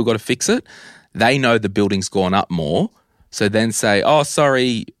fix it. They know the building's gone up more. So then say, oh,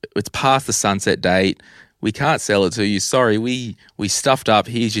 sorry, it's past the sunset date. We can't sell it to you. Sorry, we stuffed up.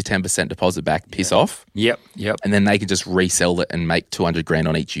 Here's your 10% deposit back. Piss off. Yep. And then they can just resell it and make $200,000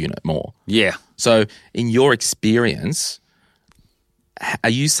 on each unit more. Yeah. So in your experience, are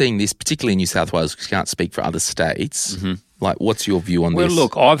you seeing this, particularly in New South Wales, because you can't speak for other states? Like, what's your view on this? Well,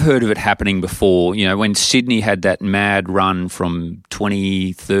 look, I've heard of it happening before. You know, when Sydney had that mad run from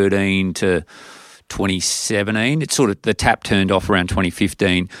 2013 to 2017, it's sort of the tap turned off around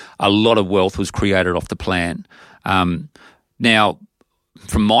 2015. A lot of wealth was created off the plan. Now,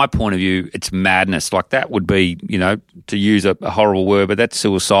 from my point of view, it's madness. Like, that would be, you know, to use a horrible word, but that's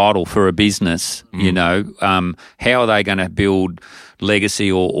suicidal for a business. You know, how are they going to build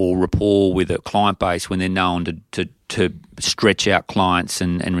legacy or rapport with a client base when they're known to stretch out clients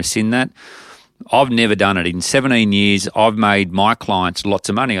and rescind that? I've never done it. In 17 years, I've made my clients lots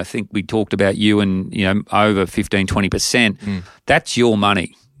of money. I think we talked about you and, you know, over 15, 20%. That's your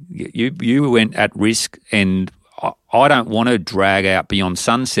money. You went at risk, and I don't want to drag out beyond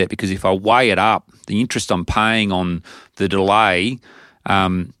sunset, because if I weigh it up, the interest I'm paying on the delay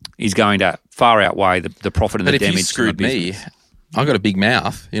is going to far outweigh the profit and the damage. But if you screwed me, I got a big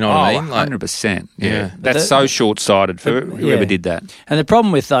mouth, you know what I mean? Like, 100%. Yeah. That's so short-sighted for whoever did that. And the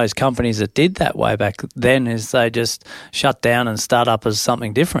problem with those companies that did that way back then is they just shut down and start up as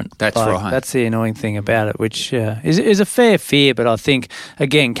something different. That's right. That's the annoying thing about it, which is a fair fear. But I think,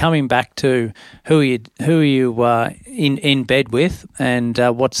 again, coming back to who are you in bed with, and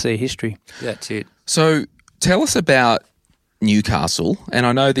what's their history. That's it. So tell us about Newcastle. And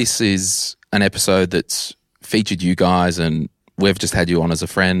I know this is an episode that's featured you guys, and we've just had you on as a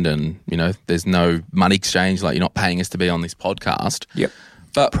friend, and, you know, there's no money exchange, like you're not paying us to be on this podcast. Yep.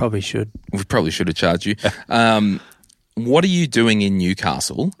 But probably should. We probably should have charged you. what are you doing in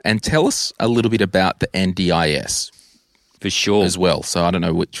Newcastle? And tell us a little bit about the NDIS For sure. as well. So I don't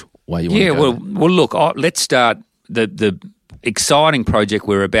know which way you want to Yeah, go. well, look, let's start the exciting project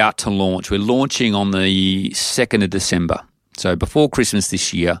we're about to launch. We're launching on the 2nd of December, so before Christmas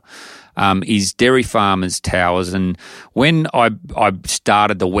this year, is Dairy Farmers Towers. And when I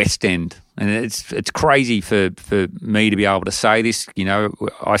started the West End, and it's crazy for me to be able to say this, you know,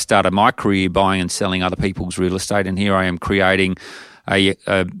 I started my career buying and selling other people's real estate, and here I am creating a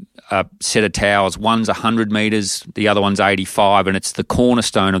set of towers. One's 100 metres, the other one's 85, and it's the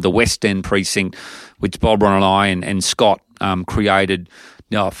cornerstone of the West End precinct, which Bob, Ron and I and Scott created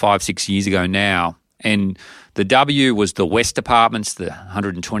 5-6 years ago now. And the W was the West Apartments, the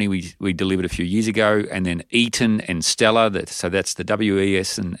 120 we delivered a few years ago, and then Eaton and Stella, so that's the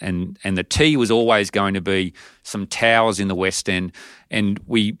WES, and the T was always going to be some towers in the West End. And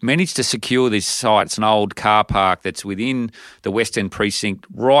we managed to secure this site. It's an old car park that's within the West End precinct,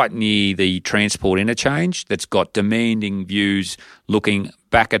 right near the transport interchange, that's got demanding views looking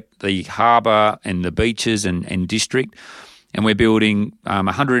back at the harbour and the beaches and district. And we're building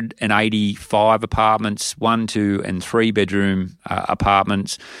 185 apartments, 1, 2 and 3 bedroom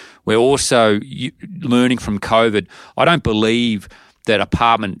apartments. We're also learning from COVID. I don't believe that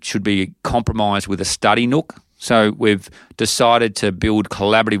apartment should be compromised with a study nook. So we've decided to build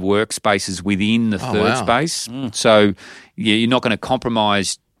collaborative workspaces within the third space. So you're not going to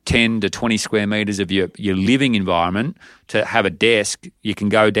compromise 10 to 20 square metres of your living environment to have a desk. You can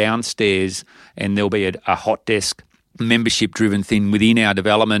go downstairs and there'll be a hot desk membership-driven thing within our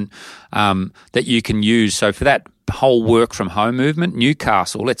development that you can use. So for that whole work-from-home movement,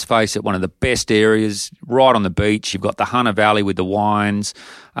 Newcastle, let's face it, one of the best areas, right on the beach. You've got the Hunter Valley with the wines.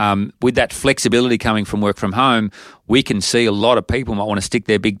 With that flexibility coming from work from home, we can see a lot of people might want to stick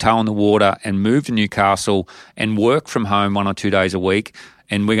their big toe in the water and move to Newcastle and work from home 1 or 2 days a week.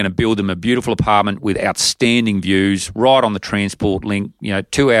 And we're going to build them a beautiful apartment with outstanding views right on the transport link,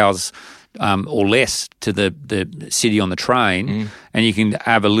 2 hours or less to the city on the train, and you can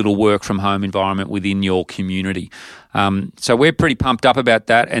have a little work from home environment within your community. So we're pretty pumped up about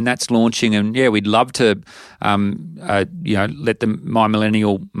that, and that's launching. And we'd love to, let the My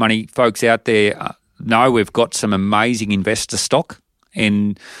Millennial Money folks out there know we've got some amazing investor stock,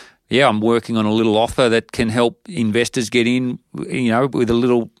 and I'm working on a little offer that can help investors get in, with a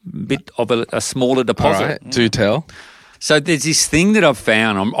little bit of a smaller deposit. All right, do tell. So there's this thing that I've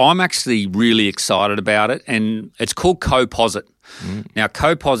found. I'm actually really excited about it, and it's called Coposit. Now,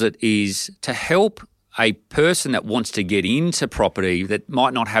 Coposit is to help a person that wants to get into property that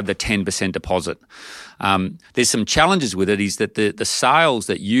might not have the 10% deposit. There's some challenges with it, is that the sales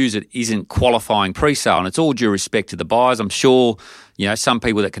that use it isn't qualifying pre-sale, and it's all due respect to the buyers. I'm sure some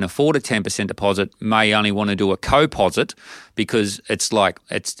people that can afford a 10% deposit may only want to do a Coposit because it's like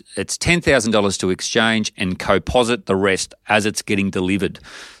it's $10,000 to exchange and Coposit the rest as it's getting delivered.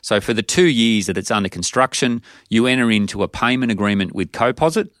 So for the 2 years that it's under construction, you enter into a payment agreement with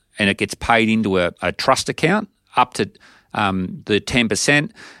Coposit, and it gets paid into a trust account up to the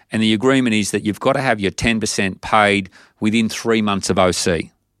 10%, and the agreement is that you've got to have your 10% paid within 3 months of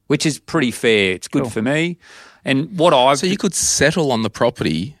OC, which is pretty fair. It's good for me. And so you could settle on the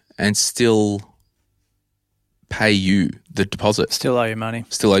property and still pay you the deposit. Still owe you money.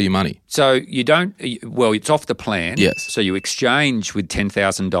 Still owe you money. So you don't, it's off the plan. Yes. So you exchange with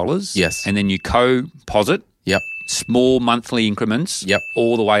 $10,000. Yes. And then you Coposit. Yep. Small monthly increments. Yep.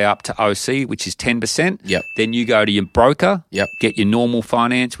 All the way up to OC, which is 10%. Yep. Then you go to your broker. Yep. Get your normal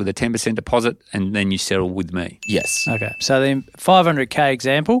finance with a 10% deposit, and then you settle with me. Yes. Okay. So the 500K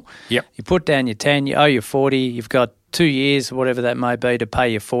example. Yep. You put down your 10, you owe your 40, you've got 2 years, whatever that may be, to pay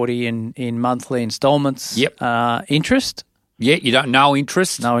your 40 in monthly installments. Yep. Interest. Yeah, you don't no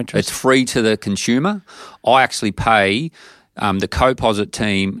interest. No interest. It's free to the consumer. I actually pay the Coposit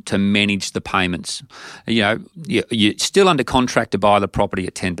team to manage the payments. You're still under contract to buy the property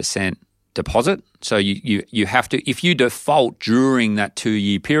at 10% deposit. So you have to, if you default during that 2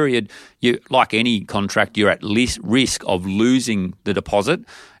 year period, like any contract, you're at least risk of losing the deposit.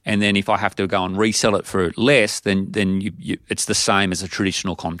 And then if I have to go and resell it for less, then it's the same as a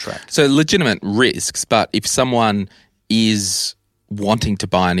traditional contract. So legitimate risks, but if someone is wanting to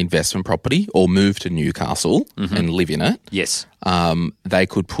buy an investment property or move to Newcastle and live in it, yes, they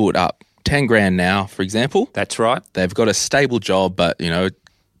could put up 10 grand now, for example. That's right. They've got a stable job, but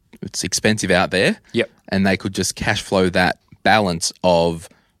it's expensive out there. Yep. And they could just cash flow that balance of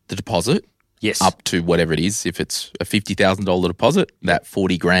the deposit. Yes. Up to whatever it is. If it's a $50,000 deposit, that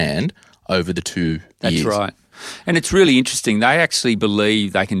 40 grand over the 2 years. That's right. And it's really interesting. They actually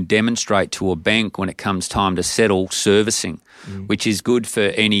believe they can demonstrate to a bank when it comes time to settle servicing, which is good for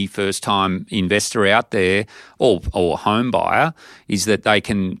any first-time investor out there or home buyer, is that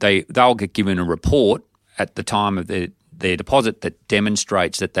they'll get given a report at the time of their deposit that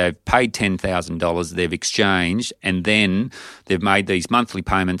demonstrates that they've paid $10,000, they've exchanged, and then they've made these monthly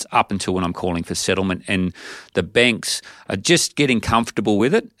payments up until when I'm calling for settlement. And the banks are just getting comfortable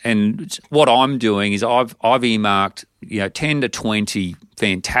with it. And what I'm doing is I've earmarked 10 to 20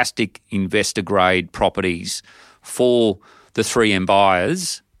 fantastic investor grade properties for the 3M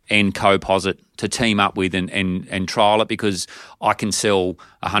buyers and CoPosit to team up with and trial it, because I can sell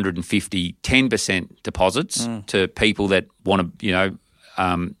 150 10% deposits to people that want to,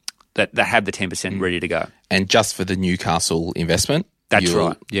 that have the 10% ready to go. And just for the Newcastle investment? That's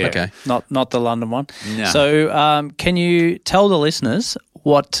right, yeah. Okay. Not the London one. No. So can you tell the listeners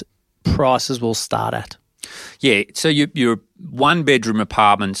what prices will start at? Yeah, so your one-bedroom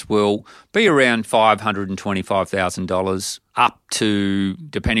apartments will be around $525,000 up to,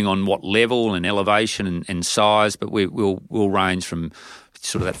 depending on what level and elevation and size, but we'll range from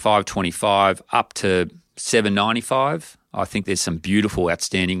sort of that $525 up to $795. I think there's some beautiful,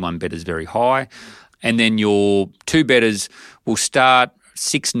 outstanding one-bedders very high. And then your two-bedders will start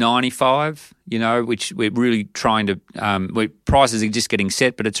 $695, which we're really trying to prices are just getting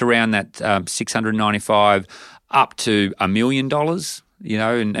set, but it's around that $695 up to $1 million,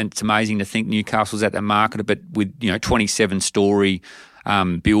 and it's amazing to think Newcastle's at that market, but with 27-story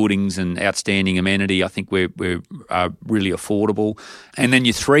buildings and outstanding amenity, I think we're really affordable. And then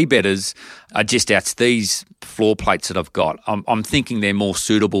your three-bedders are just these floor plates that I've got. I'm thinking they're more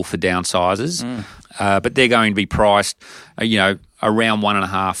suitable for downsizers, but they're going to be priced, around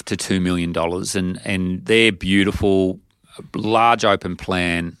 $1.5 to $2 million, and they're beautiful, large open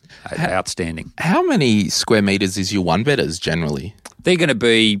plan, outstanding. How many square metres is your one-bedders generally? They're going to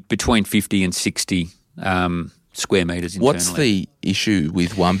be between 50 and 60 square metres internally. What's the issue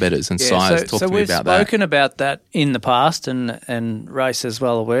with one-bedders and size? Talk to me about that. So we've spoken about that in the past, and Race is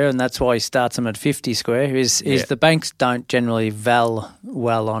well aware, and that's why he starts them at 50 square, is the banks don't generally val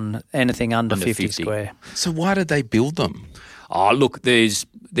well on anything under 50 square. So why did they build them? Oh, look, there's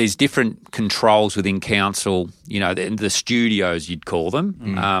different controls within council, the studios you'd call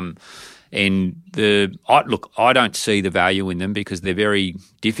them. I don't see the value in them because they're very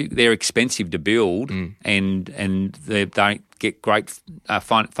they're expensive to build, and they don't get great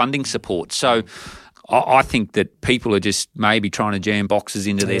funding support. So I think that people are just maybe trying to jam boxes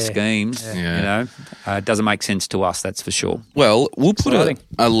into their schemes. Yeah. It doesn't make sense to us, that's for sure. Well, we'll put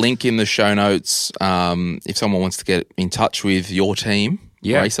a link in the show notes if someone wants to get in touch with your team,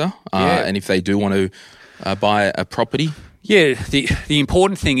 Racer, and if they do want to buy a property. Yeah, the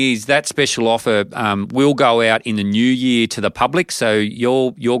important thing is that special offer will go out in the new year to the public, so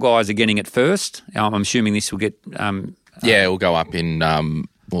your guys are getting it first. I'm assuming this will get... it will go up in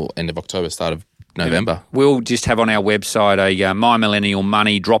end of October, start of November. We'll just have on our website a My Millennial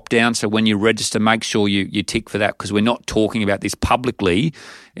Money drop down. So when you register, make sure you tick for that, because we're not talking about this publicly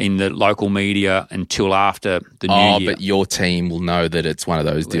in the local media until after the new year. But your team will know that it's one of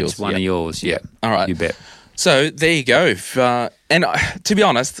those deals. It's one of yours, yeah. All right. You bet. So there you go. And to be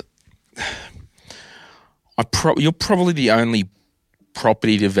honest, you're probably the only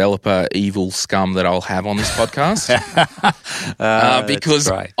property developer evil scum that I'll have on this podcast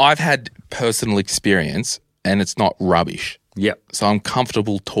because I've had personal experience and it's not rubbish. Yep. So I'm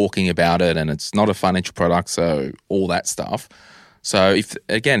comfortable talking about it, and it's not a financial product, so all that stuff. So if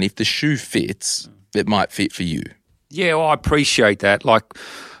the shoe fits, it might fit for you. Yeah, well, I appreciate that. Like,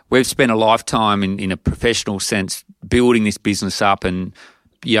 we've spent a lifetime in a professional sense building this business up, and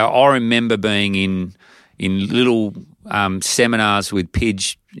I remember being in little seminars with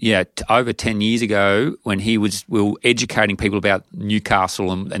Pidge, over 10 years ago when we were educating people about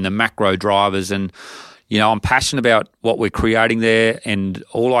Newcastle and the macro drivers, and I'm passionate about what we're creating there, and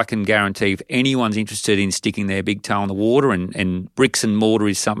all I can guarantee, if anyone's interested in sticking their big toe in the water and bricks and mortar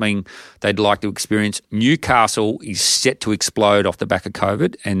is something they'd like to experience, Newcastle is set to explode off the back of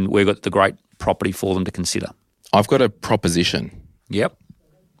COVID, and we've got the great property for them to consider. I've got a proposition. Yep.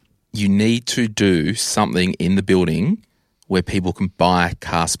 You need to do something in the building where people can buy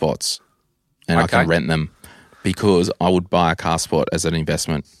car spots, and I can rent them, because I would buy a car spot as an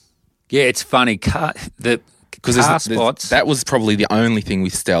investment. Yeah, it's funny. Car spots. That was probably the only thing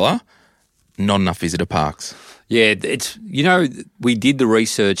with Stella. Not enough visitor parks. Yeah, it's we did the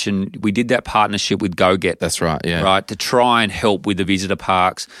research and we did that partnership with GoGet. That's right. Yeah. Right, to try and help with the visitor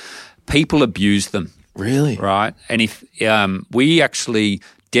parks. People abuse them. Really? Right, and if we actually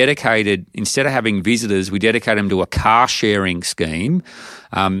dedicated, instead of having visitors, we dedicated them to a car sharing scheme.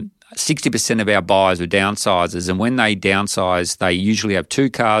 60% of our buyers are downsizers, and when they downsize, they usually have 2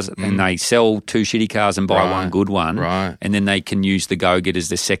 cars and they sell 2 shitty cars and buy one good one, and then they can use the Go-Get as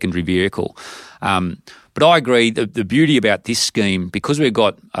their secondary vehicle. But I agree, the beauty about this scheme, because we've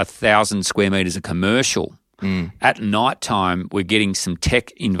got 1,000 square metres of commercial, at night time we're getting some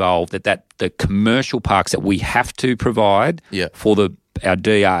tech involved that the commercial parks that we have to provide for our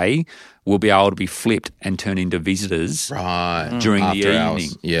DA will be able to be flipped and turned into visitors during the evening.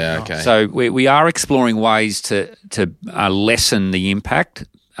 Hours. Yeah, okay. So we are exploring ways to lessen the impact,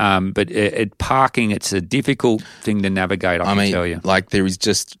 but parking, it's a difficult thing to navigate, I can tell you. Like, there is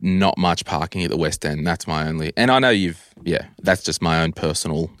just not much parking at the West End. That's my only... And I know that's just my own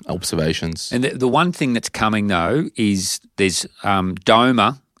personal observations. And the one thing that's coming, though, is there's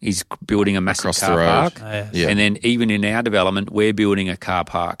Doma is building a massive car park. And then even in our development, we're building a car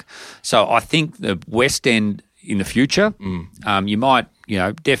park. So I think the West End in the future, you might,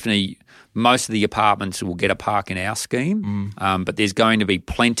 definitely most of the apartments will get a park in our scheme, but there's going to be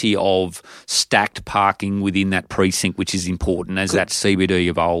plenty of stacked parking within that precinct, which is important as that CBD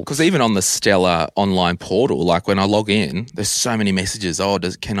evolves. Because even on the Stella online portal, like when I log in, there's so many messages.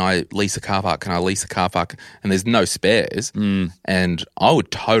 Can I lease a car park? Can I lease a car park? And there's no spares. And I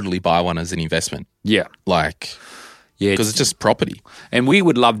would totally buy one as an investment. Yeah. Because it's just property. And we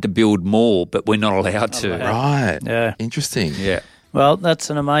would love to build more, but we're not allowed to. Right. Yeah. Interesting. Yeah. Well, that's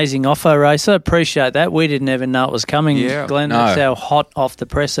an amazing offer, Racer. Appreciate that. We didn't even know it was coming, Glenn. No. That's how hot off the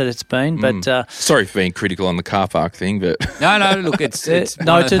press that it's been. But sorry for being critical on the car park thing, but no, look, it's noted.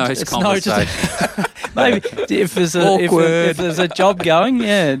 One of those It's noted. conversations. Maybe if there's a job going,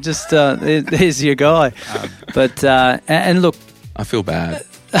 just there's your guy. But and look, I feel bad.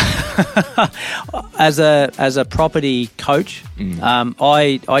 As a property coach,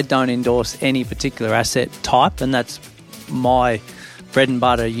 I don't endorse any particular asset type, and that's my bread and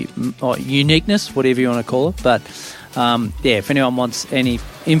butter or uniqueness, whatever you want to call it. But if anyone wants any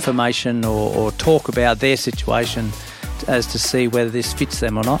information or talk about their situation as to see whether this fits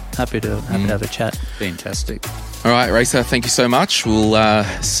them or not, happy to have a chat. Fantastic. All right, Racer, thank you so much. We'll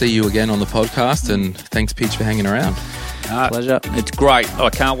see you again on the podcast, and thanks, Pidge, for hanging around. Pleasure. It's great. I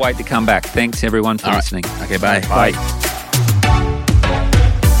can't wait to come back. Thanks, everyone, for listening. Okay, bye. Bye.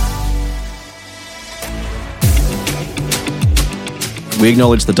 We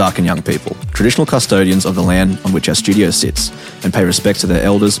acknowledge the Darkin young people, traditional custodians of the land on which our studio sits, and pay respect to their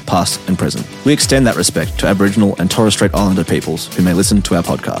elders, past and present. We extend that respect to Aboriginal and Torres Strait Islander peoples who may listen to our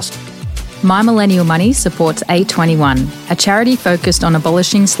podcast. My Millennial Money supports A21, a charity focused on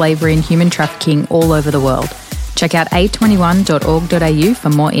abolishing slavery and human trafficking all over the world. Check out a21.org.au for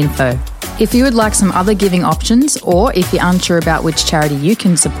more info. If you would like some other giving options, or if you're unsure about which charity you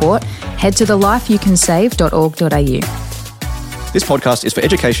can support, head to thelifeyoucansave.org.au. This podcast is for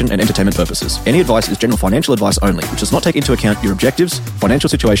education and entertainment purposes. Any advice is general financial advice only, which does not take into account your objectives, financial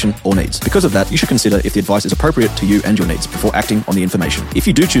situation, or needs. Because of that, you should consider if the advice is appropriate to you and your needs before acting on the information. If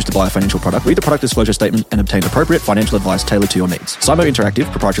you do choose to buy a financial product, read the product disclosure statement and obtain appropriate financial advice tailored to your needs. Cymo Interactive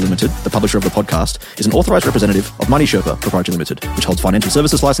Proprietary Limited, the publisher of the podcast, is an authorised representative of Money Sherpa Proprietary Limited, which holds financial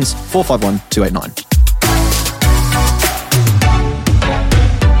services license 451289.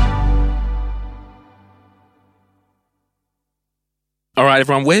 All right,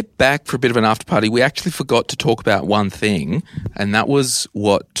 everyone, we're back for a bit of an after party. We actually forgot to talk about one thing, and that was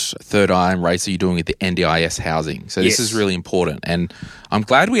what Third Eye and Racer are doing at the NDIS housing. So this is really important, and I'm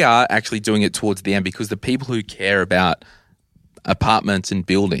glad we are actually doing it towards the end, because the people who care about apartments and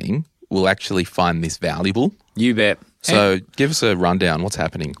building will actually find this valuable. You bet. So give us a rundown. What's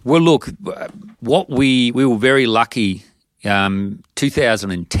happening? Well, look, what we were very lucky.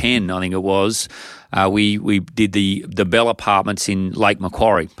 2010, I think it was. We did the Bell Apartments in Lake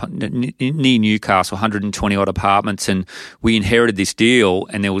Macquarie, near Newcastle, 120 odd apartments, and we inherited this deal.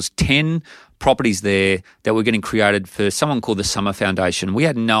 And there was 10 properties there that were getting created for someone called the Summer Foundation. We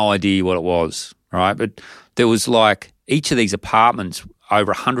had no idea what it was, right? But there was each of these apartments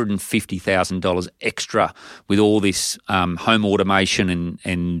over $150,000 extra with all this home automation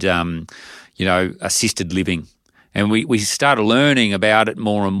and assisted living. And we started learning about it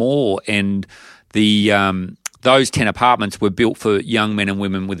more and more, and those 10 apartments were built for young men and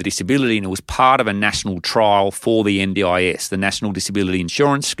women with a disability, and it was part of a national trial for the NDIS, the National Disability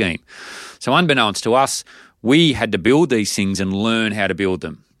Insurance Scheme. So unbeknownst to us, we had to build these things and learn how to build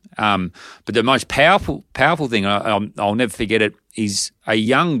them. But the most powerful thing, I'll never forget it, is a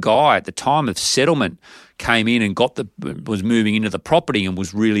young guy at the time of settlement came in and was moving into the property and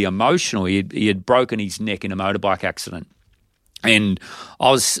was really emotional. He had broken his neck in a motorbike accident. And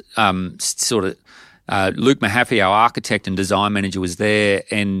I was Luke Mahaffey, our architect and design manager, was there,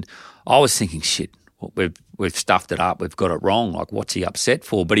 and I was thinking, shit, we've stuffed it up, we've got it wrong, like what's he upset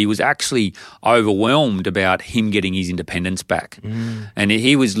for? But he was actually overwhelmed about him getting his independence back. And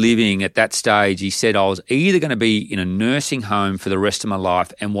he was living at that stage, he said, I was either going to be in a nursing home for the rest of my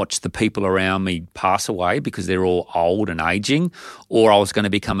life and watch the people around me pass away because they're all old and aging, or I was going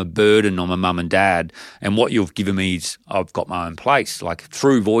to become a burden on my mum and dad. And what you've given me is I've got my own place. Like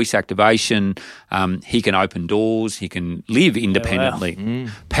through voice activation, he can open doors, he can live independently. Oh,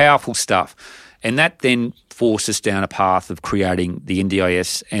 wow. Powerful stuff. And that then forced us down a path of creating the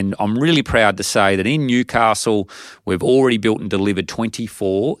NDIS. And I'm really proud to say that in Newcastle, we've already built and delivered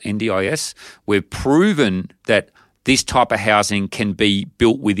 24 NDIS. We've proven that this type of housing can be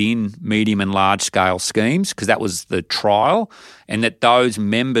built within medium and large scale schemes, because that was the trial, and that those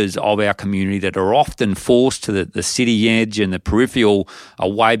members of our community that are often forced to the city edge and the peripheral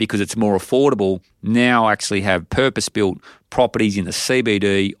away because it's more affordable now actually have purpose-built properties in the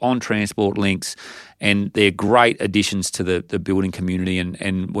CBD on transport links, and they're great additions to the building community,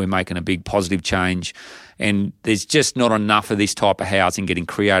 and we're making a big positive change. And there's just not enough of this type of housing getting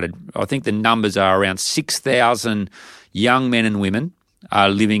created. I think the numbers are around 6,000 young men and women are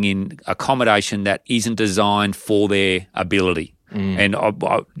living in accommodation that isn't designed for their ability. And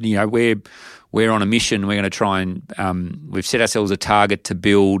we're on a mission. We're going to try and we've set ourselves a target to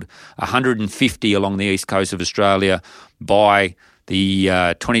build 150 along the east coast of Australia by the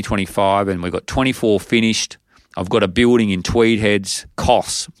 2025, and we've got 24 finished. I've got a building in Tweed Heads,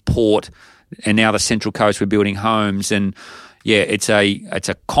 Coss, Port, and now the Central Coast. We're building homes, and yeah, it's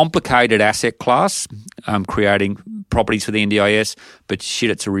a complicated asset class, creating properties for the NDIS, but shit,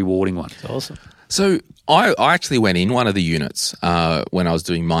 it's a rewarding one. That's awesome. So I actually went in one of the units when I was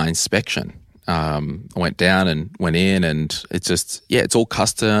doing my inspection. I went down and went in, and it's just, it's all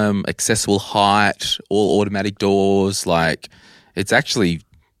custom, accessible height, all automatic doors. Like, it's actually,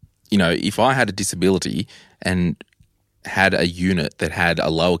 if I had a disability and had a unit that had a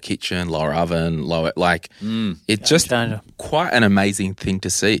lower kitchen, lower oven, it's just quite an amazing thing to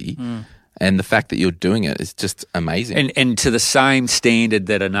see. And the fact that you're doing it is just amazing. And to the same standard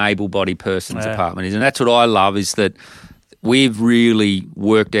that an able-bodied person's apartment is. And that's what I love, is that we've really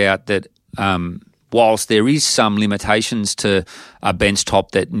worked out that whilst there is some limitations to a bench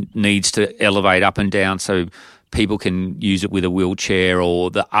top that needs to elevate up and down so people can use it with a wheelchair, or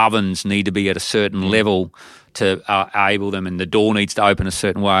the ovens need to be at a certain level to enable them, and the door needs to open a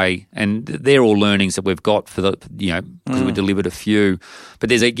certain way. And they're all learnings that we've got for because we delivered a few. But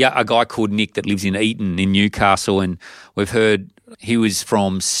there's a guy called Nick that lives in Eton in Newcastle, and we've heard he was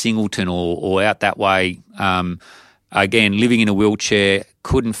from Singleton or out that way. Again, living in a wheelchair,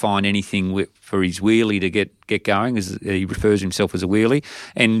 couldn't find anything for his wheelie to get going, as he refers to himself as a wheelie.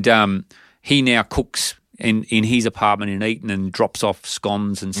 And he now cooks in his apartment in Eton and drops off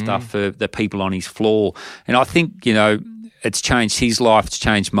scones and stuff for the people on his floor. And I think, it's changed his life, it's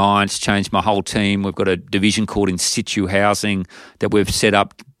changed mine, it's changed my whole team. We've got a division called In Situ Housing that we've set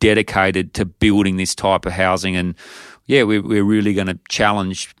up dedicated to building this type of housing. And we're really going to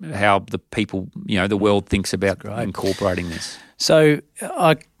challenge how the people, the world thinks about incorporating this. So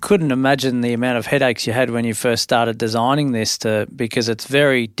I couldn't imagine the amount of headaches you had when you first started designing this, because it's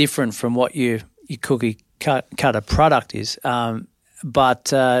very different from what your cookie cutter product is. But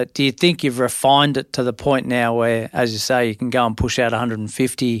do you think you've refined it to the point now where, as you say, you can go and push out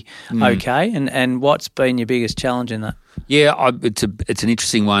 150 okay? And what's been your biggest challenge in that? Yeah, it's an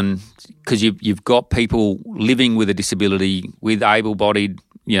interesting one, because you've got people living with a disability, with able-bodied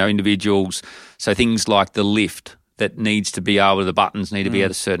individuals. So things like the lift that needs to be able, the buttons need to be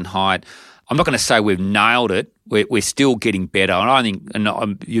at a certain height. I'm not going to say we've nailed it. We're still getting better. And I think,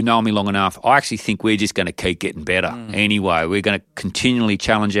 you know me long enough, I actually think we're just going to keep getting better anyway. We're going to continually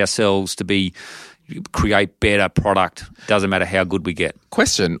challenge ourselves to create better product. Doesn't matter how good we get.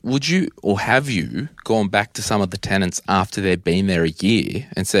 Question, would you or have you gone back to some of the tenants after they've been there a year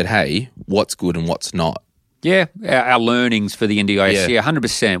and said, hey, what's good and what's not? Yeah, our learnings for the NDIS,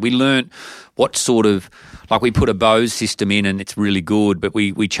 100%. We learnt what sort of, like we put a Bose system in and it's really good, but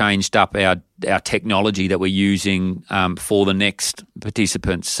we changed up our technology that we're using for the next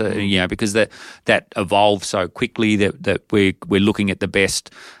participants, because that evolved so quickly that we're looking at the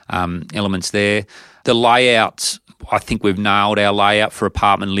best elements there. The layouts I think we've nailed our layout for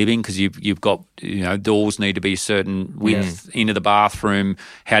apartment living because you've got, doors need to be a certain width into the bathroom,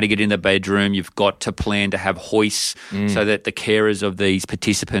 how to get in the bedroom. You've got to plan to have hoists so that the carers of these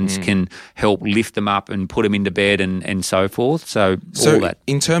participants can help lift them up and put them into bed and so forth. So all that.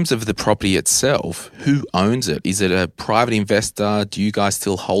 In terms of the property itself, who owns it? Is it a private investor? Do you guys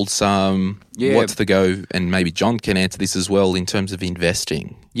still hold some? Yeah. What's the go? And maybe John can answer this as well in terms of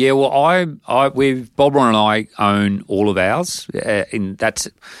investing. Yeah, well, Bob, Ron and I own all of ours, and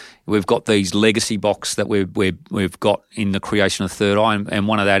we've got these legacy box that we've got in the creation of Third Eye, and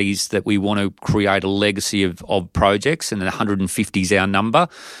one of that is that we want to create a legacy of projects, and 150 is our number,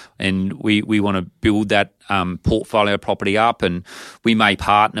 and we want to build that portfolio property up, and we may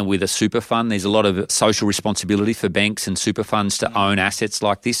partner with a super fund. There's a lot of social responsibility for banks and super funds to own assets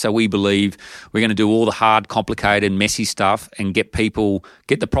like this, so we believe we're going to do all the hard, complicated, messy stuff and get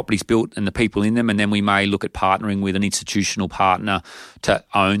the properties built and the people in them, and then we may look at partnering with an institutional partner to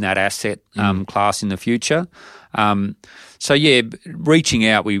own that asset class in the future. So yeah, reaching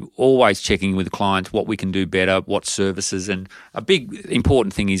out, we always checking with clients what we can do better, what services, and a big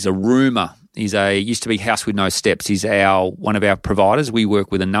important thing is Aruma used to be House with No Steps, is one of our providers. We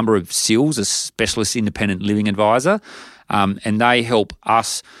work with a number of SILs, a specialist independent living advisor, and they help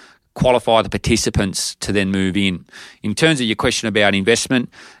us qualify the participants to then move in. In terms of your question about investment,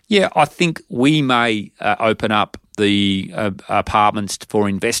 yeah, I think we may open up the apartments for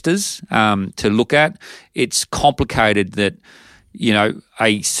investors to look at. It's complicated that,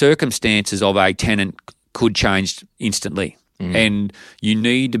 circumstances of a tenant could change instantly. And you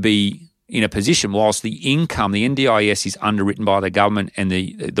need to be in a position, whilst the income, the NDIS is underwritten by the government and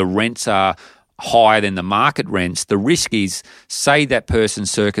the rents are higher than the market rents, the risk is, say that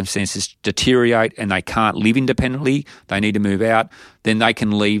person's circumstances deteriorate and they can't live independently, they need to move out, then they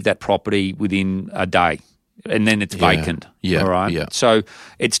can leave that property within a day. And then it's vacant. Yeah. All right. Yeah. So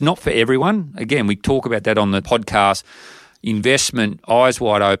it's not for everyone. Again, we talk about that on the podcast. Investment, eyes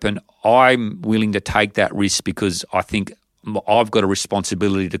wide open. I'm willing to take that risk because I think I've got a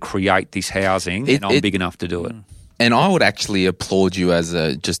responsibility to create this housing and I'm big enough to do it. And I would actually applaud you as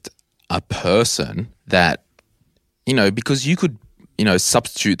just a person that, because you could,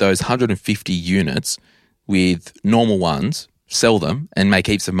 substitute those 150 units with normal ones, sell them and make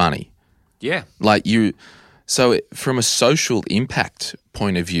heaps of money. Yeah. So from a social impact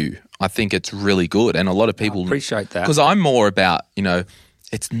point of view, I think it's really good. And a lot of people appreciate that. Because I'm more about,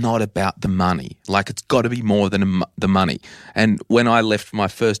 it's not about the money. It's got to be more than the money. And when I left my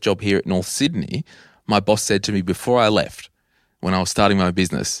first job here at North Sydney, my boss said to me before I left, when I was starting my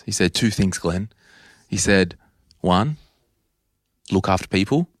business, he said 2 things, Glenn. He said, 1, look after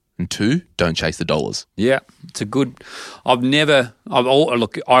people, and 2, don't chase the dollars. Yeah, it's a good. I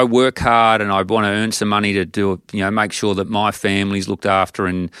work hard and I want to earn some money to do, make sure that my family's looked after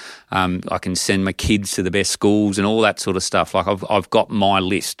and I can send my kids to the best schools and all that sort of stuff. I've got my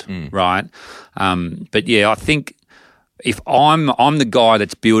list, right? But yeah, I think if I'm the guy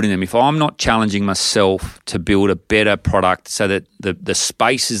that's building them, if I'm not challenging myself to build a better product so that the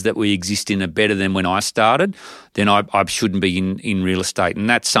spaces that we exist in are better than when I started, then I shouldn't be in real estate. And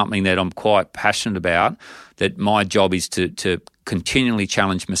that's something that I'm quite passionate about, that my job is to continually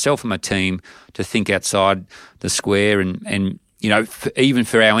challenge myself and my team to think outside the square and even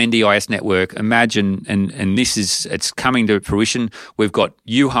for our NDIS network, imagine, and it's coming to fruition, we've got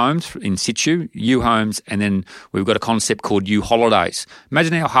U Homes in situ, U Homes, and then we've got a concept called U Holidays.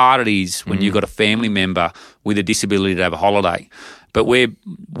 Imagine how hard it is when you've got a family member with a disability to have a holiday. But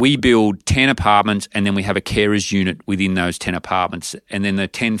we build 10 apartments and then we have a carers unit within those 10 apartments, and then the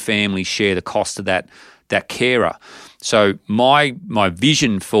 10 families share the cost of that carer. So my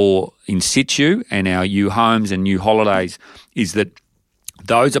vision for In Situ and our U Homes and U Holidays is that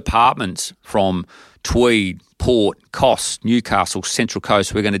those apartments from Tweed, Port, Coss, Newcastle, Central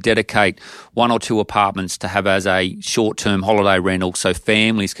Coast, we're going to dedicate 1 or 2 apartments to have as a short-term holiday rental so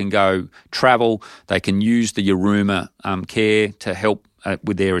families can go travel, they can use the Aruma care to help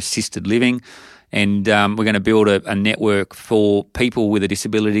with their assisted living. And we're going to build a network for people with a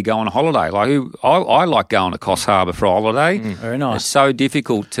disability to go on a holiday. I like going to Coffs Harbour for a holiday. Very nice. It's so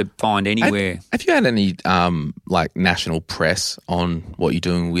difficult to find anywhere. Have you had any national press on what you're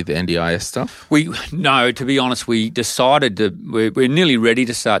doing with the NDIS stuff? No, to be honest, we decided we're nearly ready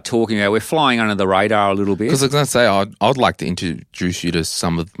to start talking about. We're flying under the radar a little bit. Because I was going to say, I'd like to introduce you to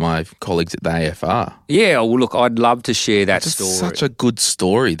some of my colleagues at the AFR. Yeah, well, look, I'd love to share that It's story. Such a good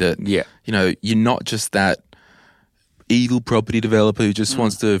story that, you're not just that evil property developer who just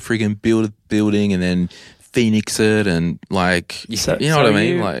wants to frigging build a building and then phoenix it and like, you know what I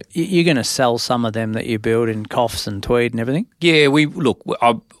mean? Like, you're going to sell some of them that you build in Coffs and Tweed and everything? Yeah, we've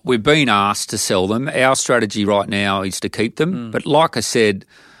been asked to sell them. Our strategy right now is to keep them. But like I said,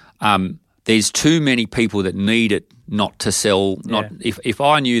 there's too many people that need it not to sell. If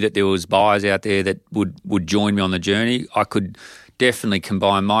I knew that there was buyers out there that would join me on the journey, I could definitely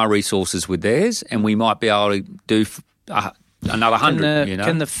combine my resources with theirs, and we might be able to do another 100.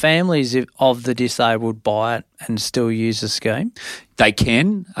 Can the families of the disabled buy it and still use the scheme? They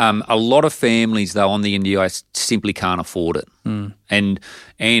can. A lot of families, though, on the NDIS simply can't afford it.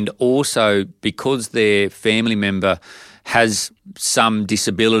 And also because their family member has some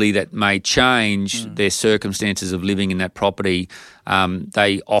disability that may change their circumstances of living in that property,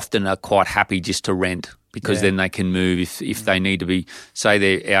 they often are quite happy just to rent, because then they can move if they need to be, say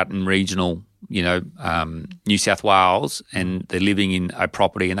they're out in regional, New South Wales, and they're living in a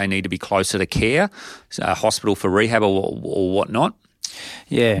property and they need to be closer to care, a hospital for rehab or whatnot.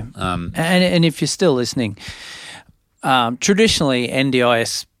 Yeah. And if you're still listening, traditionally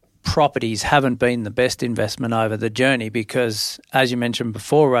NDIS properties haven't been the best investment over the journey because, as you mentioned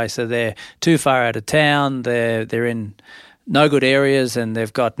before, Racer, they're too far out of town, they're in no good areas, and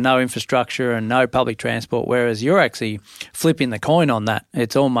they've got no infrastructure and no public transport, whereas you're actually flipping the coin on that.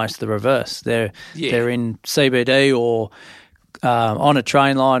 It's almost the reverse. They're in CBD or on a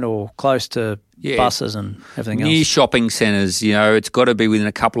train line or close to buses and everything else. Near shopping centres, it's got to be within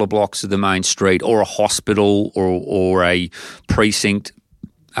a couple of blocks of the main street or a hospital or a precinct.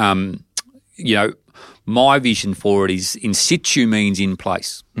 My vision for it is in situ means in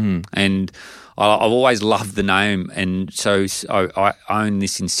place. And I've always loved the name, and so I own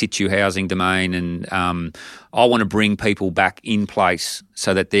this in situ housing domain, and I want to bring people back in place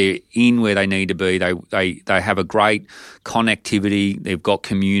so that they're in where they need to be. They have a great connectivity, they've got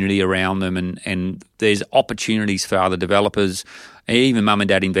community around them, and there's opportunities for other developers, even mum and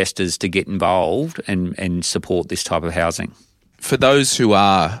dad investors, to get involved and support this type of housing. For those who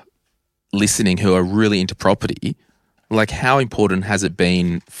are listening who are really into property, like, how important has it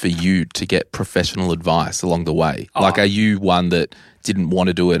been for you to get professional advice along the way? Like, are you one that didn't want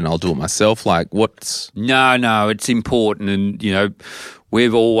to do it and I'll do it myself? Like, what's... No, it's important. And,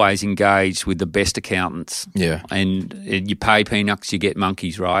 we've always engaged with the best accountants. Yeah. And you pay peanuts, you get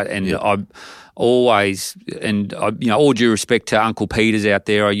monkeys, right? And I've always, all due respect to Uncle Peters out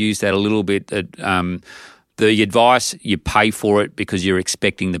there, I use that a little bit, that the advice, you pay for it because you're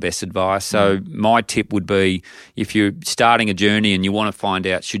expecting the best advice. So my tip would be, if you're starting a journey and you want to find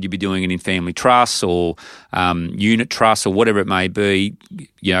out should you be doing it in family trusts or unit trusts or whatever it may be,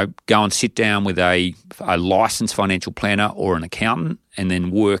 go and sit down with a licensed financial planner or an accountant and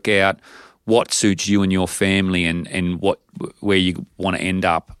then work out what suits you and your family and where you want to end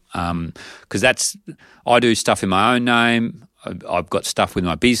up. Because I do stuff in my own name. I've got stuff with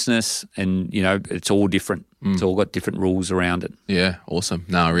my business, and it's all different. It's all got different rules around it. Yeah, awesome.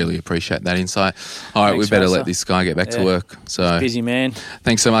 No, I really appreciate that insight. All right, we better let this guy get back to work. So busy man.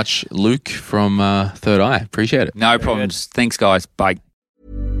 Thanks so much, Luke from Third Eye. Appreciate it. No problems. Thanks, guys. Bye.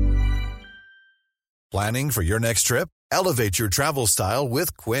 Planning for your next trip? Elevate your travel style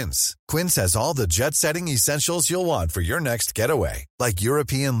with Quince. Quince has all the jet-setting essentials you'll want for your next getaway, like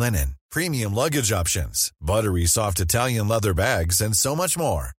European linen, premium luggage options, buttery soft Italian leather bags, and so much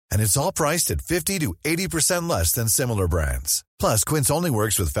more. And it's all priced at 50 to 80% less than similar brands. Plus, Quince only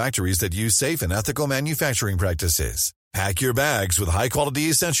works with factories that use safe and ethical manufacturing practices. Pack your bags with high-quality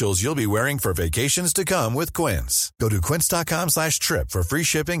essentials you'll be wearing for vacations to come with Quince. Go to quince.com/trip for free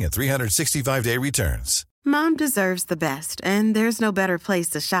shipping and 365-day returns. Mom deserves the best, and there's no better place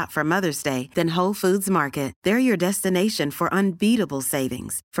to shop for Mother's Day than Whole Foods Market. They're your destination for unbeatable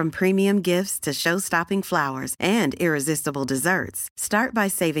savings, from premium gifts to show-stopping flowers and irresistible desserts. Start by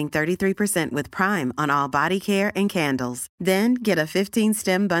saving 33% with Prime on all body care and candles. Then get a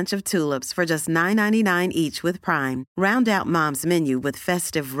 15-stem bunch of tulips for just $9.99 each with Prime. Round out Mom's menu with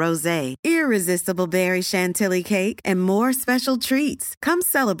festive rosé, irresistible berry chantilly cake, and more special treats. Come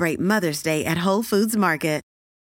celebrate Mother's Day at Whole Foods Market.